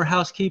any more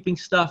housekeeping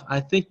stuff. I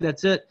think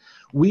that's it.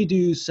 We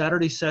do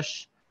Saturday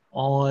Sesh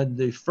on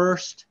the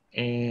 1st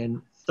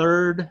and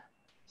 3rd.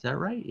 Is that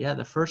right? Yeah,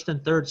 the 1st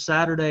and 3rd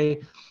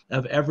Saturday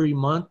of every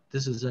month.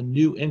 This is a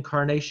new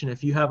incarnation.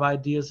 If you have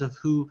ideas of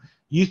who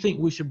you think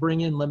we should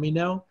bring in, let me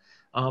know.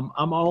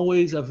 I'm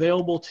always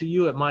available to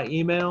you at my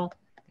email,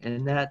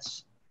 and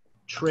that's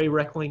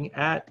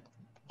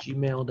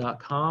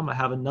treyreckling@gmail.com. I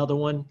have another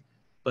one,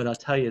 but I'll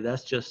tell you,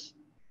 that's just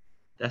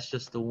That's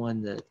just the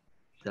one that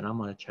I'm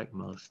going to check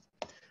most.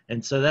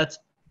 And so that's,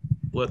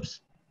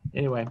 whoops.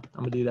 Anyway, I'm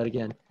going to do that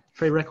again.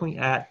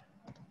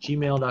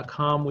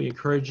 TreyReckling@gmail.com. We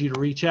encourage you to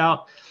reach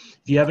out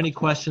if you have any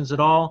questions at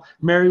all.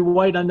 Mary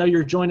White, I know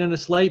you're joining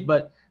us late,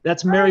 but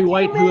that's Mary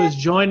White, who has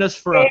joined us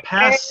for a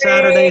past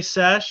Saturday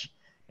Sesh.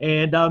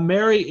 And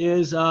Mary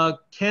is a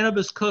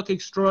cannabis cook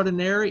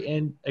extraordinaire.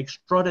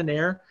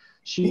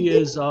 She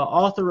is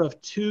author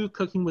of 2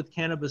 Cooking with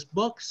Cannabis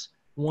books,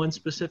 one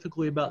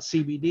specifically about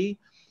CBD,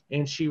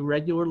 and she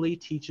regularly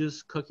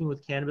teaches Cooking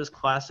with Cannabis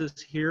classes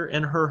here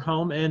in her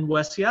home in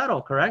West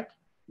Seattle, correct?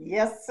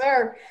 Yes,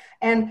 sir.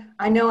 And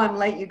I know I'm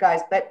late, you guys,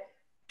 but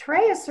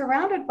Trey is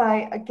surrounded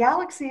by a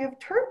galaxy of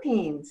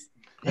terpenes.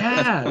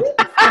 Yeah.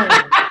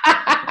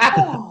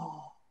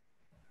 Oh,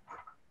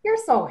 you're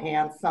so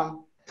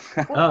handsome.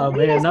 Oh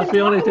man, not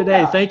feeling it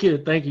today. Thank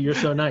you. You're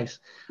so nice.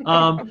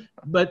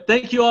 But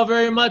thank you all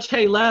very much.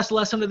 Hey, last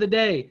lesson of the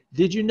day.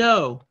 Did you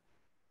know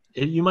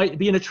you might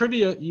be in a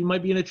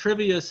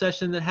trivia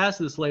session that has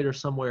this later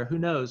somewhere, who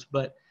knows,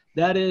 but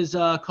that is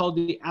called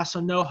the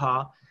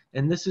Asanoha,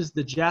 and this is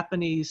the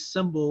Japanese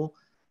symbol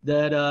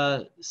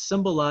that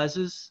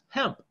symbolizes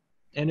hemp,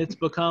 and it's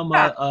become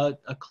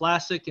a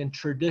classic and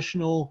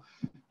traditional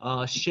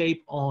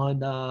shape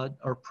on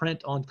or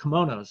print on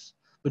kimonos.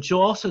 But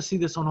you'll also see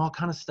this on all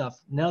kind of stuff.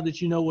 Now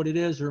that you know what it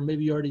is, or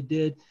maybe you already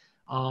did,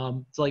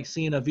 it's like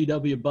seeing a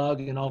VW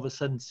bug and all of a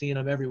sudden seeing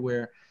them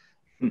everywhere.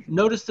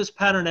 Notice this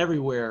pattern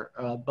everywhere,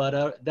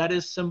 but that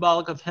is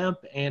symbolic of hemp.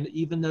 And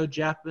even though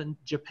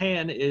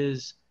Japan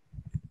is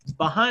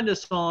behind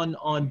us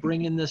on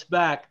bringing this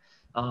back,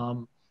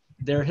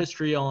 their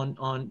history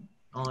on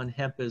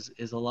hemp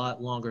is a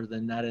lot longer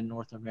than that in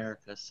North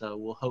America. So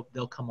we'll hope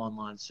they'll come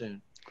online soon.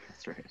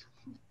 That's right.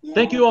 Yeah.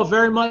 Thank you all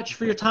very much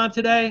for your time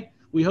today.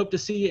 We hope to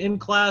see you in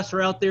class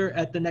or out there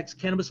at the next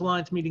Cannabis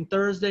Alliance meeting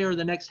Thursday or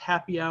the next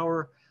happy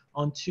hour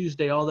on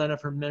Tuesday. All that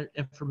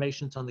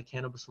information's on the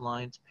Cannabis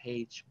Alliance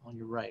page on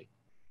your right.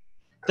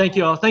 Thank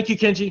you all. Thank you,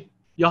 Kenji.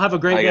 Y'all have a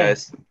great day. Bye,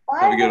 guys.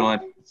 Have a good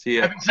one. See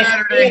ya. Happy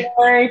Saturday.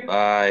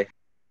 Bye.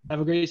 Have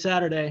a great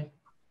Saturday.